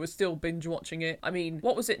people who are still binge watching it. I mean,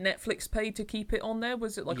 what was it Netflix paid to keep it on there?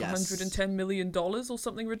 Was it like $110 million or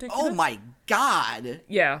something ridiculous? Oh my god.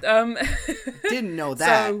 Yeah. Didn't know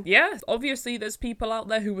that. So obviously there's people out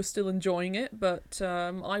there who are still enjoying it, but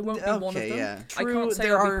I won't be one of them. Yeah. True, I can't say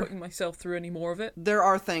I'll be putting myself through any more of it. There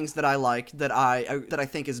are things that I like that I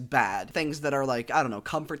think is bad. Things that are like, I don't know,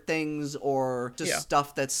 comfort things or just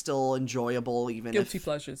stuff that's still enjoyable, even guilty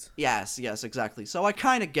pleasures. Yes, exactly. So I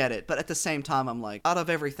kind of get it, but at the same time, I'm like, out of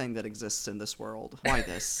everything that exists in this world, why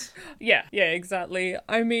this? Yeah, exactly.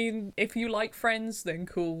 I mean, if you like Friends, then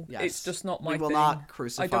cool. Yes. It's just not my thing. We will not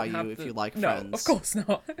crucify you if you like Friends. No, of course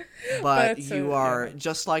not. But you are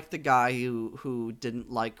just like the guy who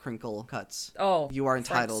didn't like crinkle cuts. Oh, you are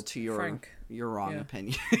entitled to your wrong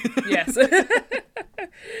opinion. Yes.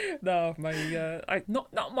 No,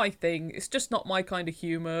 not my thing. It's just not my kind of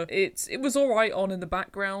humor. It was all right on in the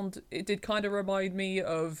background. It did kind of remind me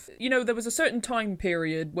of, there was a certain time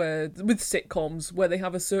period with sitcoms where they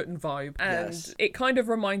have a certain vibe, and it kind of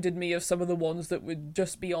reminded me of some of the ones that would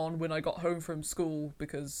just be on when I got home from school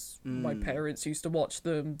because my parents used to watch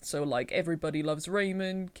them. So like Everybody Loves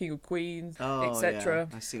Raymond, King of Queens, etc.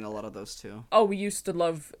 I've seen a lot of those too. Oh, we used to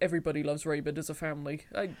love Everybody Loves Raymond as a family.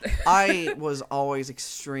 I was always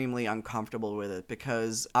extremely uncomfortable with it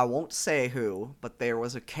because I won't say who, but there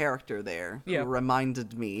was a character there who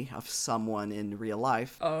reminded me of someone in real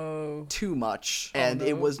life. Oh. Too much. And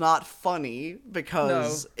it was not funny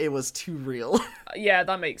because it was too real. Yeah,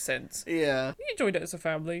 that makes sense. Yeah. We enjoyed it as a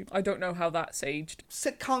family. I don't know how that's aged.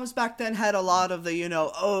 Sitcoms back then had a lot of the, you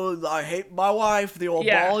know, oh, I hate my wife, the old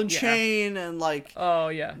ball and chain, and like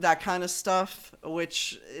that kind of stuff,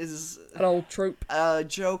 which is an old trope. A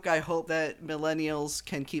joke I hope that millennials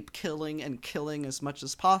can keep killing and killing as much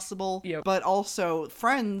as possible. Yep. But also,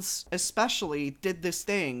 Friends especially did this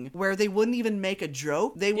thing where they wouldn't even make a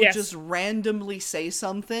joke. They would just randomly say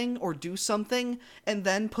something or do something and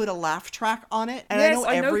then put a laugh track on it. And yes,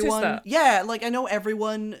 I know everyone, noticed that. Yeah, like I know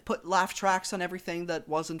everyone put laugh tracks on everything that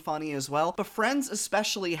wasn't funny as well. But Friends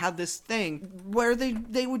especially had this thing where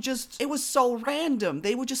they would just, it was so random.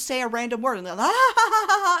 They would just say a random word and they're like, ah, ha, ha,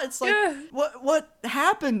 ha, ha. It's like, what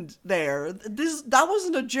happened there? That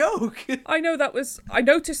wasn't a joke. I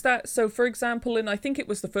noticed that. So for example, in I think it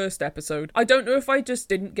was the first episode, I don't know if I just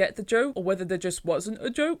didn't get the joke or whether there just wasn't a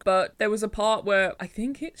joke, but there was a part where I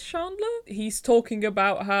think it's Chandler. He's talking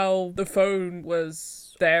about how the phone was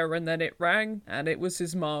there and then it rang and it was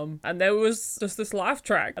his mum and there was just this laugh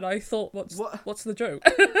track and I thought what's the joke?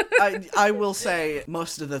 I will say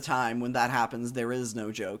most of the time when that happens there is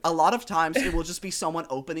no joke. A lot of times it will just be someone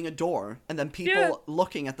opening a door and then people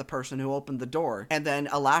looking at the person who opened the door and then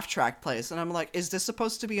a laugh track plays and I'm like, is this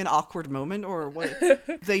supposed to be an awkward moment or what?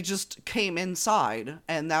 They just came inside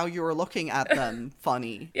and now you're looking at them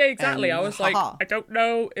funny. Yeah, exactly. I was like, I don't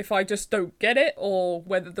know if I just don't get it or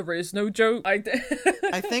whether there is no joke.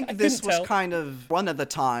 I think this was kind of one of the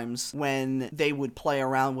times when they would play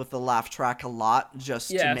around with the laugh track a lot just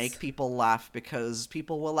to make people laugh because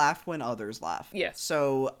people will laugh when others laugh. Yes.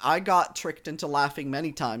 So I got tricked into laughing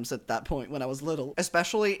many times at that point when I was little,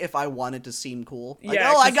 especially if I wanted to seem cool. Like,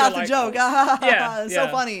 I got the joke. It's so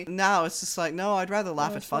funny. Now it's just like, no, I'd rather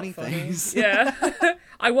laugh at funny things. Yeah.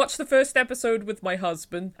 I watched the first episode with my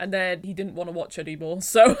husband and then he didn't want to watch anymore.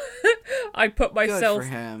 So I put myself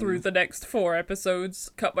through the next 4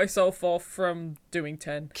 episodes, cut myself off from doing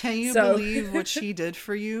 10. Can you believe what she did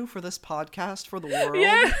for you, for this podcast, for the world?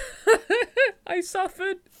 Yeah. I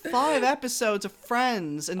suffered. 5 episodes of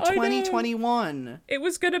Friends in 2021. It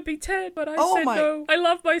was gonna be 10, but I said no. I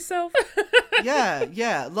love myself.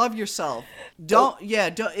 Yeah, love yourself.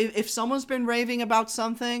 If someone's been raving about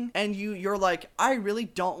something and you're like, I really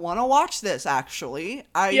don't want to watch this, actually.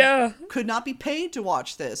 I could not be paid to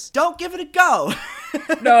watch this. Don't give it a go.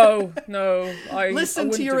 No. Listen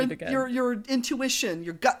to your intuition,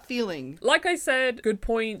 your gut feeling. Like I said, good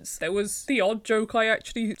points. There was the odd joke I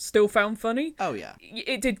actually still found funny. Oh, yeah.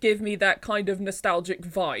 It did give me that kind of nostalgic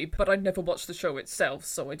vibe, but I'd never watched the show itself,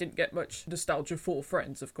 so I didn't get much nostalgia for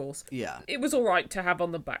Friends, of course. Yeah. It was alright to have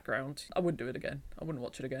on the background. I wouldn't do it again. I wouldn't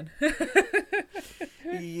watch it again.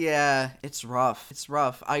 Yeah, it's rough.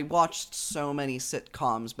 I watched so many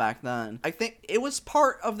sitcoms back then. I think it was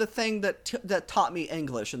part of the thing that taught me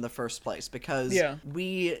English in the first place because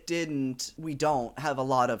we don't have a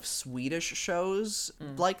lot of Swedish shows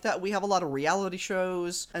like that. We have a lot of reality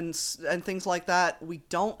shows and things like that. We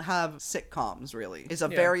don't have sitcoms, really. It's a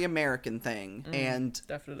very American thing, and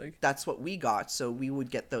definitely that's what we got, so we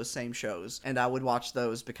would get those same shows, and I would watch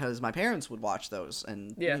those because my parents would watch those,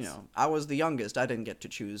 and you know, I was the youngest. I didn't get to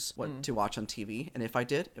choose what to watch on TV, and if I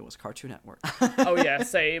did, it was Cartoon Network. Oh yeah,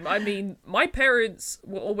 same. I mean, my parents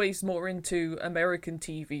were always more into American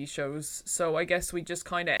TV shows, so I guess we just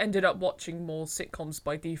kind of ended up watching more sitcoms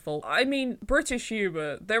by default. I mean, British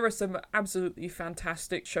humour, there are some absolutely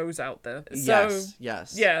fantastic shows out there. So,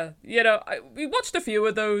 yes. Yeah, you know, we watched a few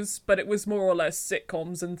of those, but it was more or less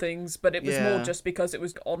sitcoms and things, but it was more just because it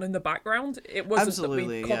was on in the background. It wasn't that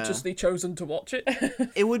we consciously chosen to watch it.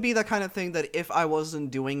 It would be the kind of thing that if I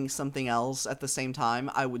wasn't doing something else at the same time,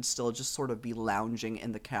 I would still just sort of be lounging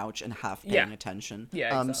in the couch and half paying attention. Yeah,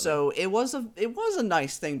 exactly. So it was a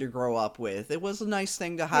nice thing to grow up with. It was a nice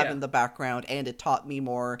thing to have in the background, and it taught me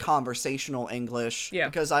more conversational English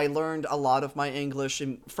because I learned a lot of my English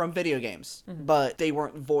from video games, but they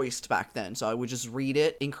weren't voiced back then, so I would just read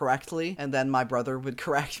it incorrectly, and then my brother would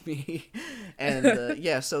correct me, and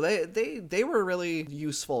so they were really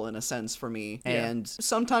useful in a sense for me, and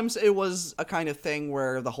sometimes it was a kind of thing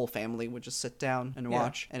where the whole family would just sit down and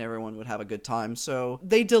watch, and everyone would have a good time, so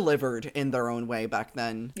they delivered in their own way back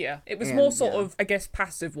then. Yeah, it was more sort of, I guess,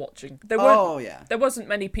 passive watching. There wasn't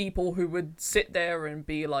many people who would sit there and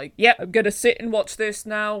be like, I'm gonna sit and watch this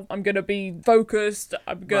now, I'm gonna be focused,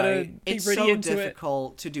 I'm gonna be really into it. It's so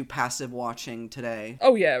difficult to do passive watching today.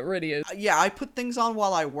 Oh yeah, it really is. I put things on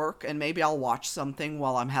while I work, and maybe I'll watch something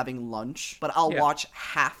while I'm having lunch, but I'll Yeah. watch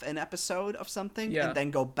half an episode of something Yeah. and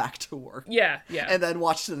then go back to work. Yeah. And then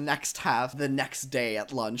watch the next half the next day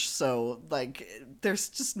at lunch. So, like, there's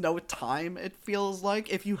just no time, it feels like.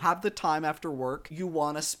 If you have the time after work, you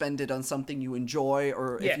want to spend it on something you enjoy,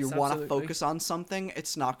 or if Yes, you want to absolutely. focus on something,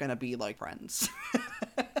 it's not going to be like Friends.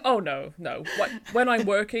 Oh, no. When I'm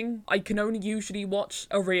working, I can only usually watch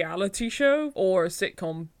a reality show or a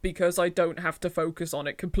sitcom because I don't have to focus on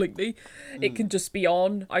it completely. It can just be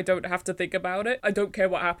on. I don't have to think about it. I don't care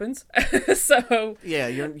what happens. So... Yeah,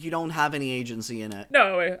 you don't have any agency in it.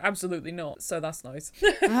 No, absolutely not. So that's nice.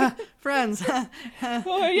 Friends.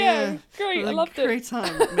 Oh, yeah. Great. I loved it. Great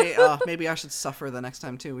time. Maybe I should suffer the next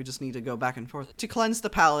time too. We just need to go back and forth to cleanse the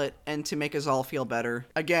palate and to make us all feel better.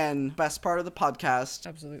 Again, best part of the podcast.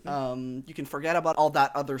 Absolutely. You can forget about all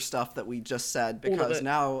that other stuff that we just said because it.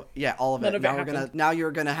 now, all of None it. of it Now happened.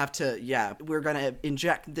 you're gonna have to, we're gonna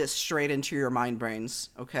inject this straight into your mind brains.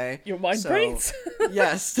 Okay. Your mind brains?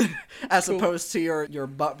 Yes, as Cool. opposed to your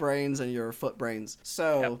butt brains and your foot brains.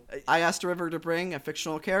 So I asked River to bring a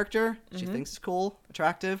fictional character she thinks is cool,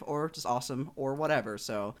 attractive, or just awesome, or whatever.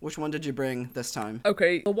 So which one did you bring this time?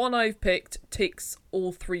 Okay, the one I've picked ticks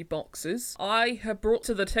all 3 boxes. I have brought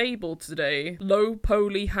to the table today Low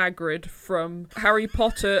Poly Hagrid from Harry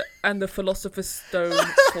Potter and the Philosopher's Stone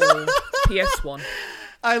for PS1.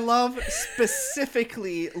 I love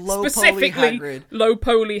specifically low poly Hagrid. Low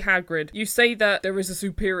Poly Hagrid. You say that there is a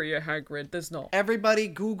superior Hagrid. There's not. Everybody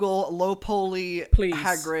Google low poly Please.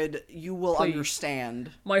 Hagrid. You will Please.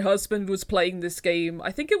 understand. My husband was playing this game,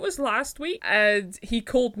 I think it was last week, and he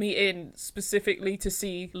called me in specifically to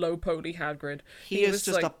see Low Poly Hagrid. He is was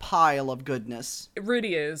just like, a pile of goodness. It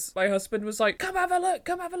really is. My husband was like, come have a look,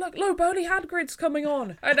 Low Poly Hagrid's coming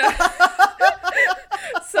on. And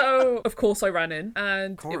so, of course, I ran in,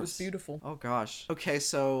 and it was beautiful. Oh gosh. Okay,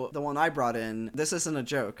 so the one I brought in, this isn't a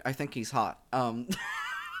joke. I think he's hot.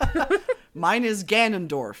 Mine is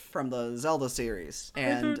Ganondorf from the Zelda series. I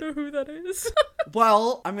And, don't know who that is.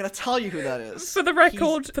 well, I'm gonna tell you who that is. For the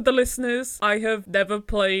record, for the listeners, I have never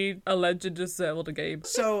played a Legend of Zelda game.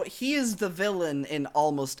 So, he is the villain in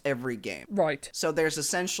almost every game. Right. So there's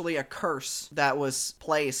essentially a curse that was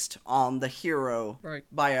placed on the hero Right.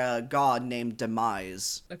 by a god named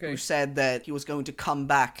Demise, Okay. who said that he was going to come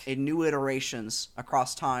back in new iterations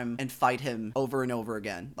across time and fight him over and over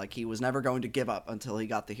again. Like, he was never going to give up until he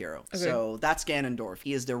got the hero. Okay. So that's Ganondorf.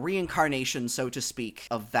 He is the reincarnation, so to speak,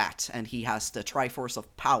 of that, and he has the Triforce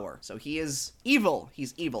of Power. So he is evil.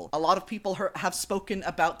 He's evil. A lot of people have spoken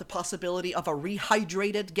about the possibility of a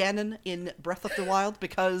rehydrated Ganon in Breath of the Wild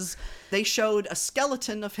because they showed a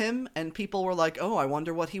skeleton of him and people were like, oh, I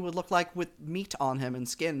wonder what he would look like with meat on him and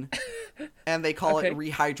skin. And they call it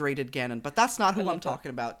rehydrated Ganon. But that's not who I'm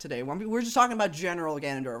talking about today. We're just talking about general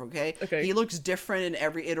Ganondorf, okay? Okay. He looks different in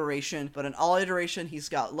every iteration, but in all iteration, he's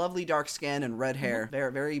got lovely dark skin and red hair.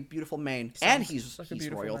 Very, very beautiful mane. And he's like a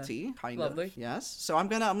beautiful royalty, man. kind Lovely. of. Yes. So I'm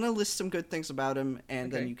gonna list some good things about him,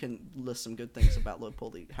 and then Okay. you can list some good things about Low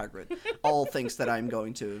Poly Hagrid. All things that I'm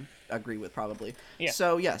going to agree with, probably. Yeah.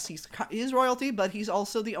 So yes, he's royalty, but he's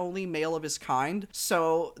also the only male of his kind.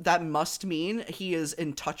 So that must mean he is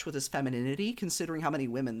in touch with his femininity, considering how many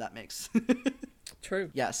women that makes.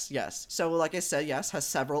 True. Yes. So, like I said, yes, has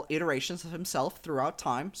several iterations of himself throughout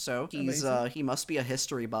time. So he's Amazing. he must be a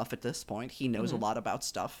history buff at this point. He knows a lot about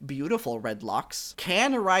stuff. Beautiful red locks.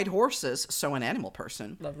 Can ride horses, so an animal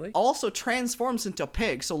person. Lovely. Also transforms into a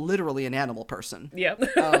pig, so literally an animal person. Yeah.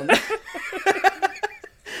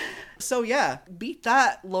 So yeah, beat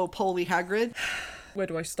that, low poly Hagrid. Where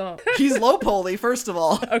do I start? He's low poly, first of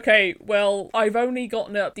all. Okay, well, I've only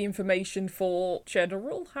gotten up the information for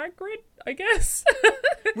General Hagrid, I guess.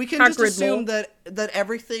 We can just Hagrid assume lore. that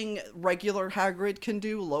everything regular Hagrid can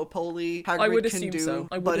do, low poly Hagrid I would can assume do. so.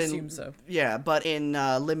 I would but assume so. Yeah, but in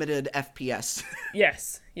limited FPS.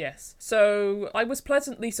 Yes. So I was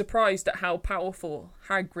pleasantly surprised at how powerful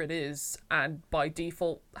Hagrid is, and by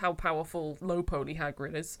default, how powerful Low Poly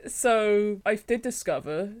Hagrid is. So I did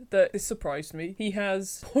discover that this surprised me. He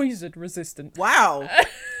has poison resistance. Wow.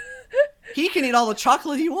 He can eat all the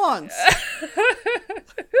chocolate he wants.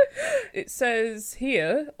 It says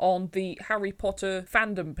here on the Harry Potter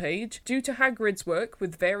fandom page, due to Hagrid's work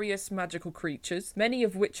with various magical creatures, many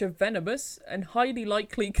of which are venomous and highly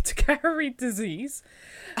likely to carry disease,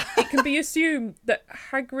 it can be assumed that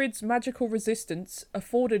Hagrid's magical resistance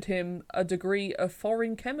afforded him a degree of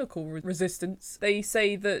foreign chemical resistance. They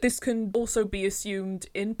say that this can also be assumed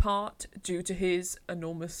in part due to his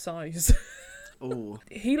enormous size. Ooh.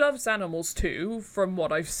 He loves animals too, from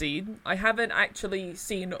what I've seen. I haven't actually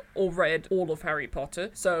seen or read all of Harry Potter,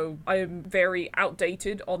 so I am very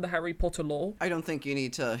outdated on the Harry Potter lore. I don't think you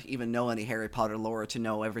need to even know any Harry Potter lore to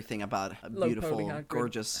know everything about a beautiful, Hagrid.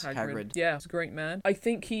 gorgeous Hagrid. Yeah, he's a great man. I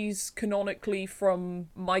think he's canonically from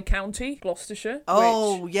my county, Gloucestershire.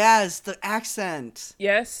 Oh, yes, the accent.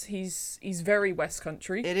 Yes, he's very West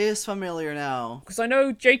Country. It is familiar now. Because I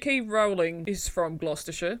know J.K. Rowling is from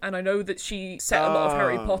Gloucestershire, and I know that she set a lot of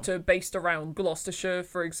Harry Potter based around Gloucestershire.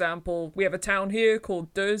 For example, we have a town here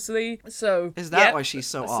called Dursley. So is that why she's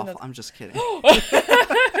so awful? I'm just kidding.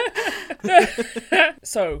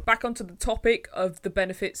 So, back onto the topic of the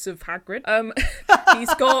benefits of Hagrid.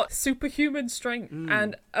 He's got superhuman strength,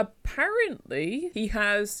 and apparently he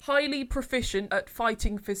has highly proficient at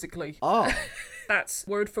fighting physically. Oh. That's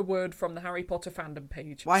word for word from the Harry Potter fandom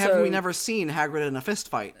page. Why have we never seen Hagrid in a fist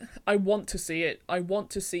fight? I want to see it. I want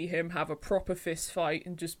to see him have a proper fist fight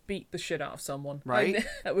and just beat the shit out of someone. Right?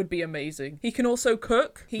 That would be amazing. He can also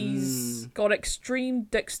cook. He's got extreme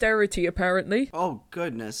dexterity, apparently. Oh,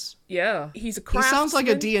 goodness. Yeah. He's a craftsman. He sounds like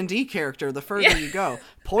a D&D character the further you go.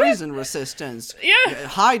 Poison resistance. Yeah.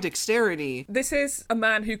 High dexterity. This is a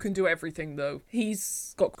man who can do everything, though.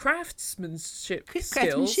 He's got craftsmanship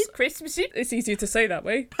skills. Craftsmanship? It's easier to say that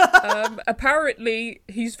way. Apparently,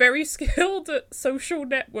 he's very skilled at social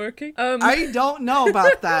networking. I don't know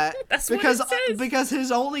about that. That's because, what it says. Because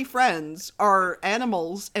his only friends are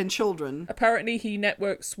animals and children. Apparently, he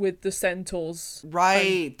networks with the centaurs.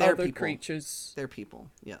 Right. They're other people. Creatures. They're people,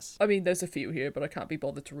 yes. I mean, there's a few here, but I can't be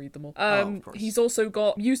bothered to read them all. Of course. He's also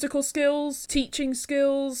got musical skills, teaching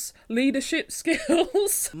skills, leadership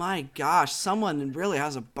skills. My gosh, someone really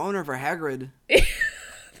has a boner for Hagrid.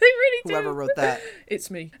 They really do. Whoever wrote that. It's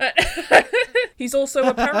me. He's also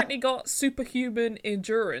apparently got superhuman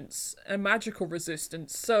endurance and magical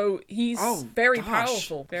resistance, so he's very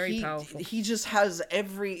powerful. Very powerful. He just has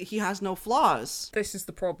he has no flaws. This is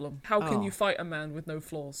the problem. How can you fight a man with no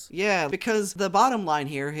flaws? Yeah, because the bottom line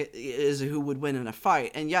here is who would win in a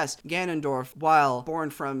fight. And yes, Ganondorf, while born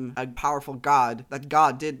from a powerful god, that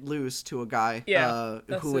god did lose to a guy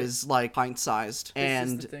who is like pint-sized.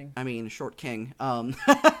 And, I mean, short king. I'm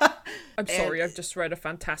sorry, I've just read a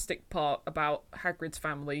fantastic part about Hagrid's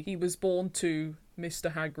family. He was born to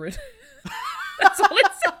Mr. Hagrid. That's all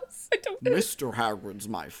it says. I don't know. Mr. Hagrid's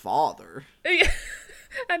my father.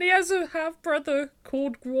 And he has a half-brother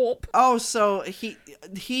called Grawp. Oh, so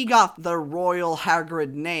he got the royal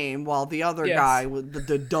Hagrid name, while the other guy,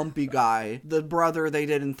 the dumpy guy, the brother they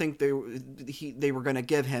didn't think they were going to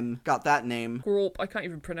give him, got that name. Grawp, I can't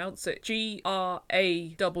even pronounce it.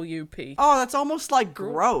 Grawp. Oh, that's almost like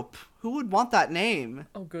Grope. Who would want that name?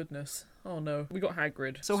 Oh, goodness. Oh, no. We got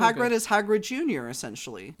Hagrid. So Hagrid is Hagrid Jr.,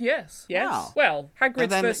 essentially. Yes. Wow. Well,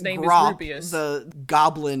 Hagrid's first name Grawp, is Rubius. The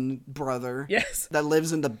goblin brother. Yes. That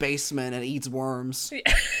lives in the basement and eats worms.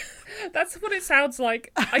 That's what it sounds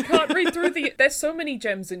like. I can't read through there's so many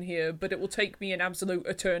gems in here, but it will take me an absolute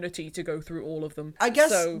eternity to go through all of them. I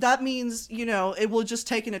guess that means, it will just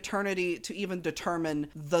take an eternity to even determine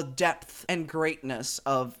the depth and greatness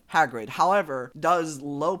of Hagrid. However, does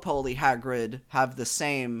low-poly Hagrid have the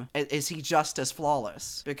same? Is he just as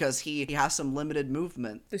flawless? Because he has some limited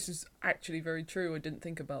movement. This is actually very true. I didn't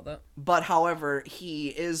think about that. But however, he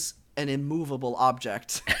is an immovable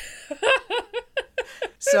object.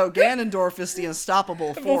 So Ganondorf is the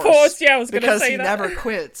unstoppable force. Yeah, I was going to say that. Because he never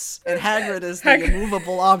quits, and Hagrid is the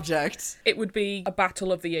immovable object. It would be a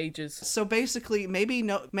battle of the ages. So basically, maybe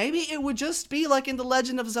it would just be like in the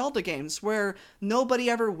Legend of Zelda games, where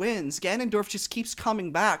nobody ever wins. Ganondorf just keeps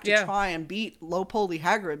coming back to try and beat low-poly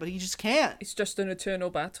Hagrid, but he just can't. It's just an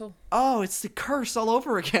eternal battle. Oh, it's the curse all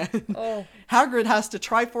over again. Oh. Hagrid has the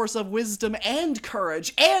Triforce of Wisdom and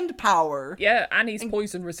Courage and Power. Yeah, and he's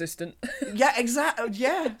poison resistant. Yeah, exactly.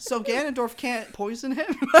 Yeah, so Ganondorf can't poison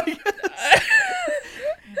him, I guess.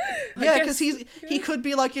 Yeah, because he could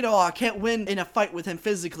be like, I can't win in a fight with him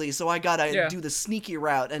physically, so I gotta do the sneaky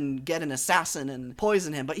route and get an assassin and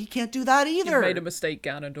poison him. But he can't do that either. You made a mistake,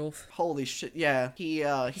 Ganondorf. Holy shit! Yeah, he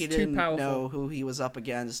didn't know who he was up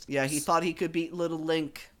against. Yeah, he thought he could beat little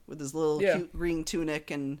Link with his little cute green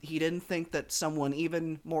tunic, and he didn't think that someone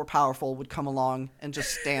even more powerful would come along and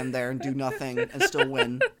just stand there and do nothing and still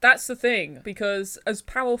win. That's the thing, because as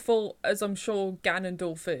powerful as I'm sure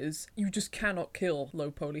Ganondorf is, you just cannot kill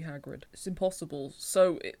low-poly Hagrid. It's impossible,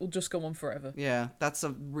 so it will just go on forever. Yeah, that's a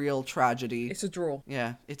real tragedy. It's a draw.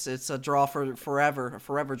 Yeah, it's a draw for forever, a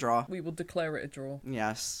forever draw. We will declare it a draw.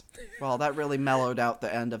 Yes. Well, that really mellowed out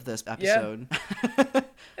the end of this episode.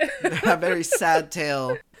 A very sad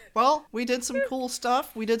tale. Well, we did some cool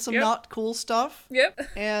stuff. We did some not cool stuff. Yep.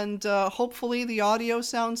 And hopefully the audio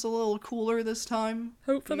sounds a little cooler this time.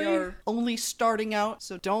 Hopefully. We are only starting out,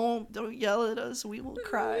 so don't yell at us. We will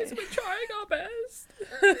cry. We're trying our best.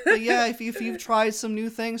 But yeah, if you've tried some new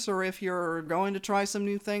things, or if you're going to try some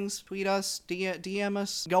new things, tweet us, DM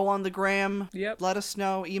us, go on the gram. Yep. Let us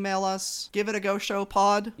know. Email us. Give it a go show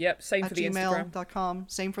pod. Yep. Same for the Instagram. gmail.com.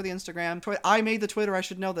 Same for the Instagram. I made the Twitter. I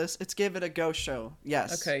should know this. It's Give It a Go Show.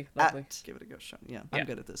 Yes. Okay. Lovely. Give It a Go Show. Yeah. I'm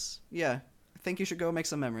good at this. Yeah. I think you should go make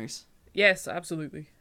some memories. Yes, absolutely.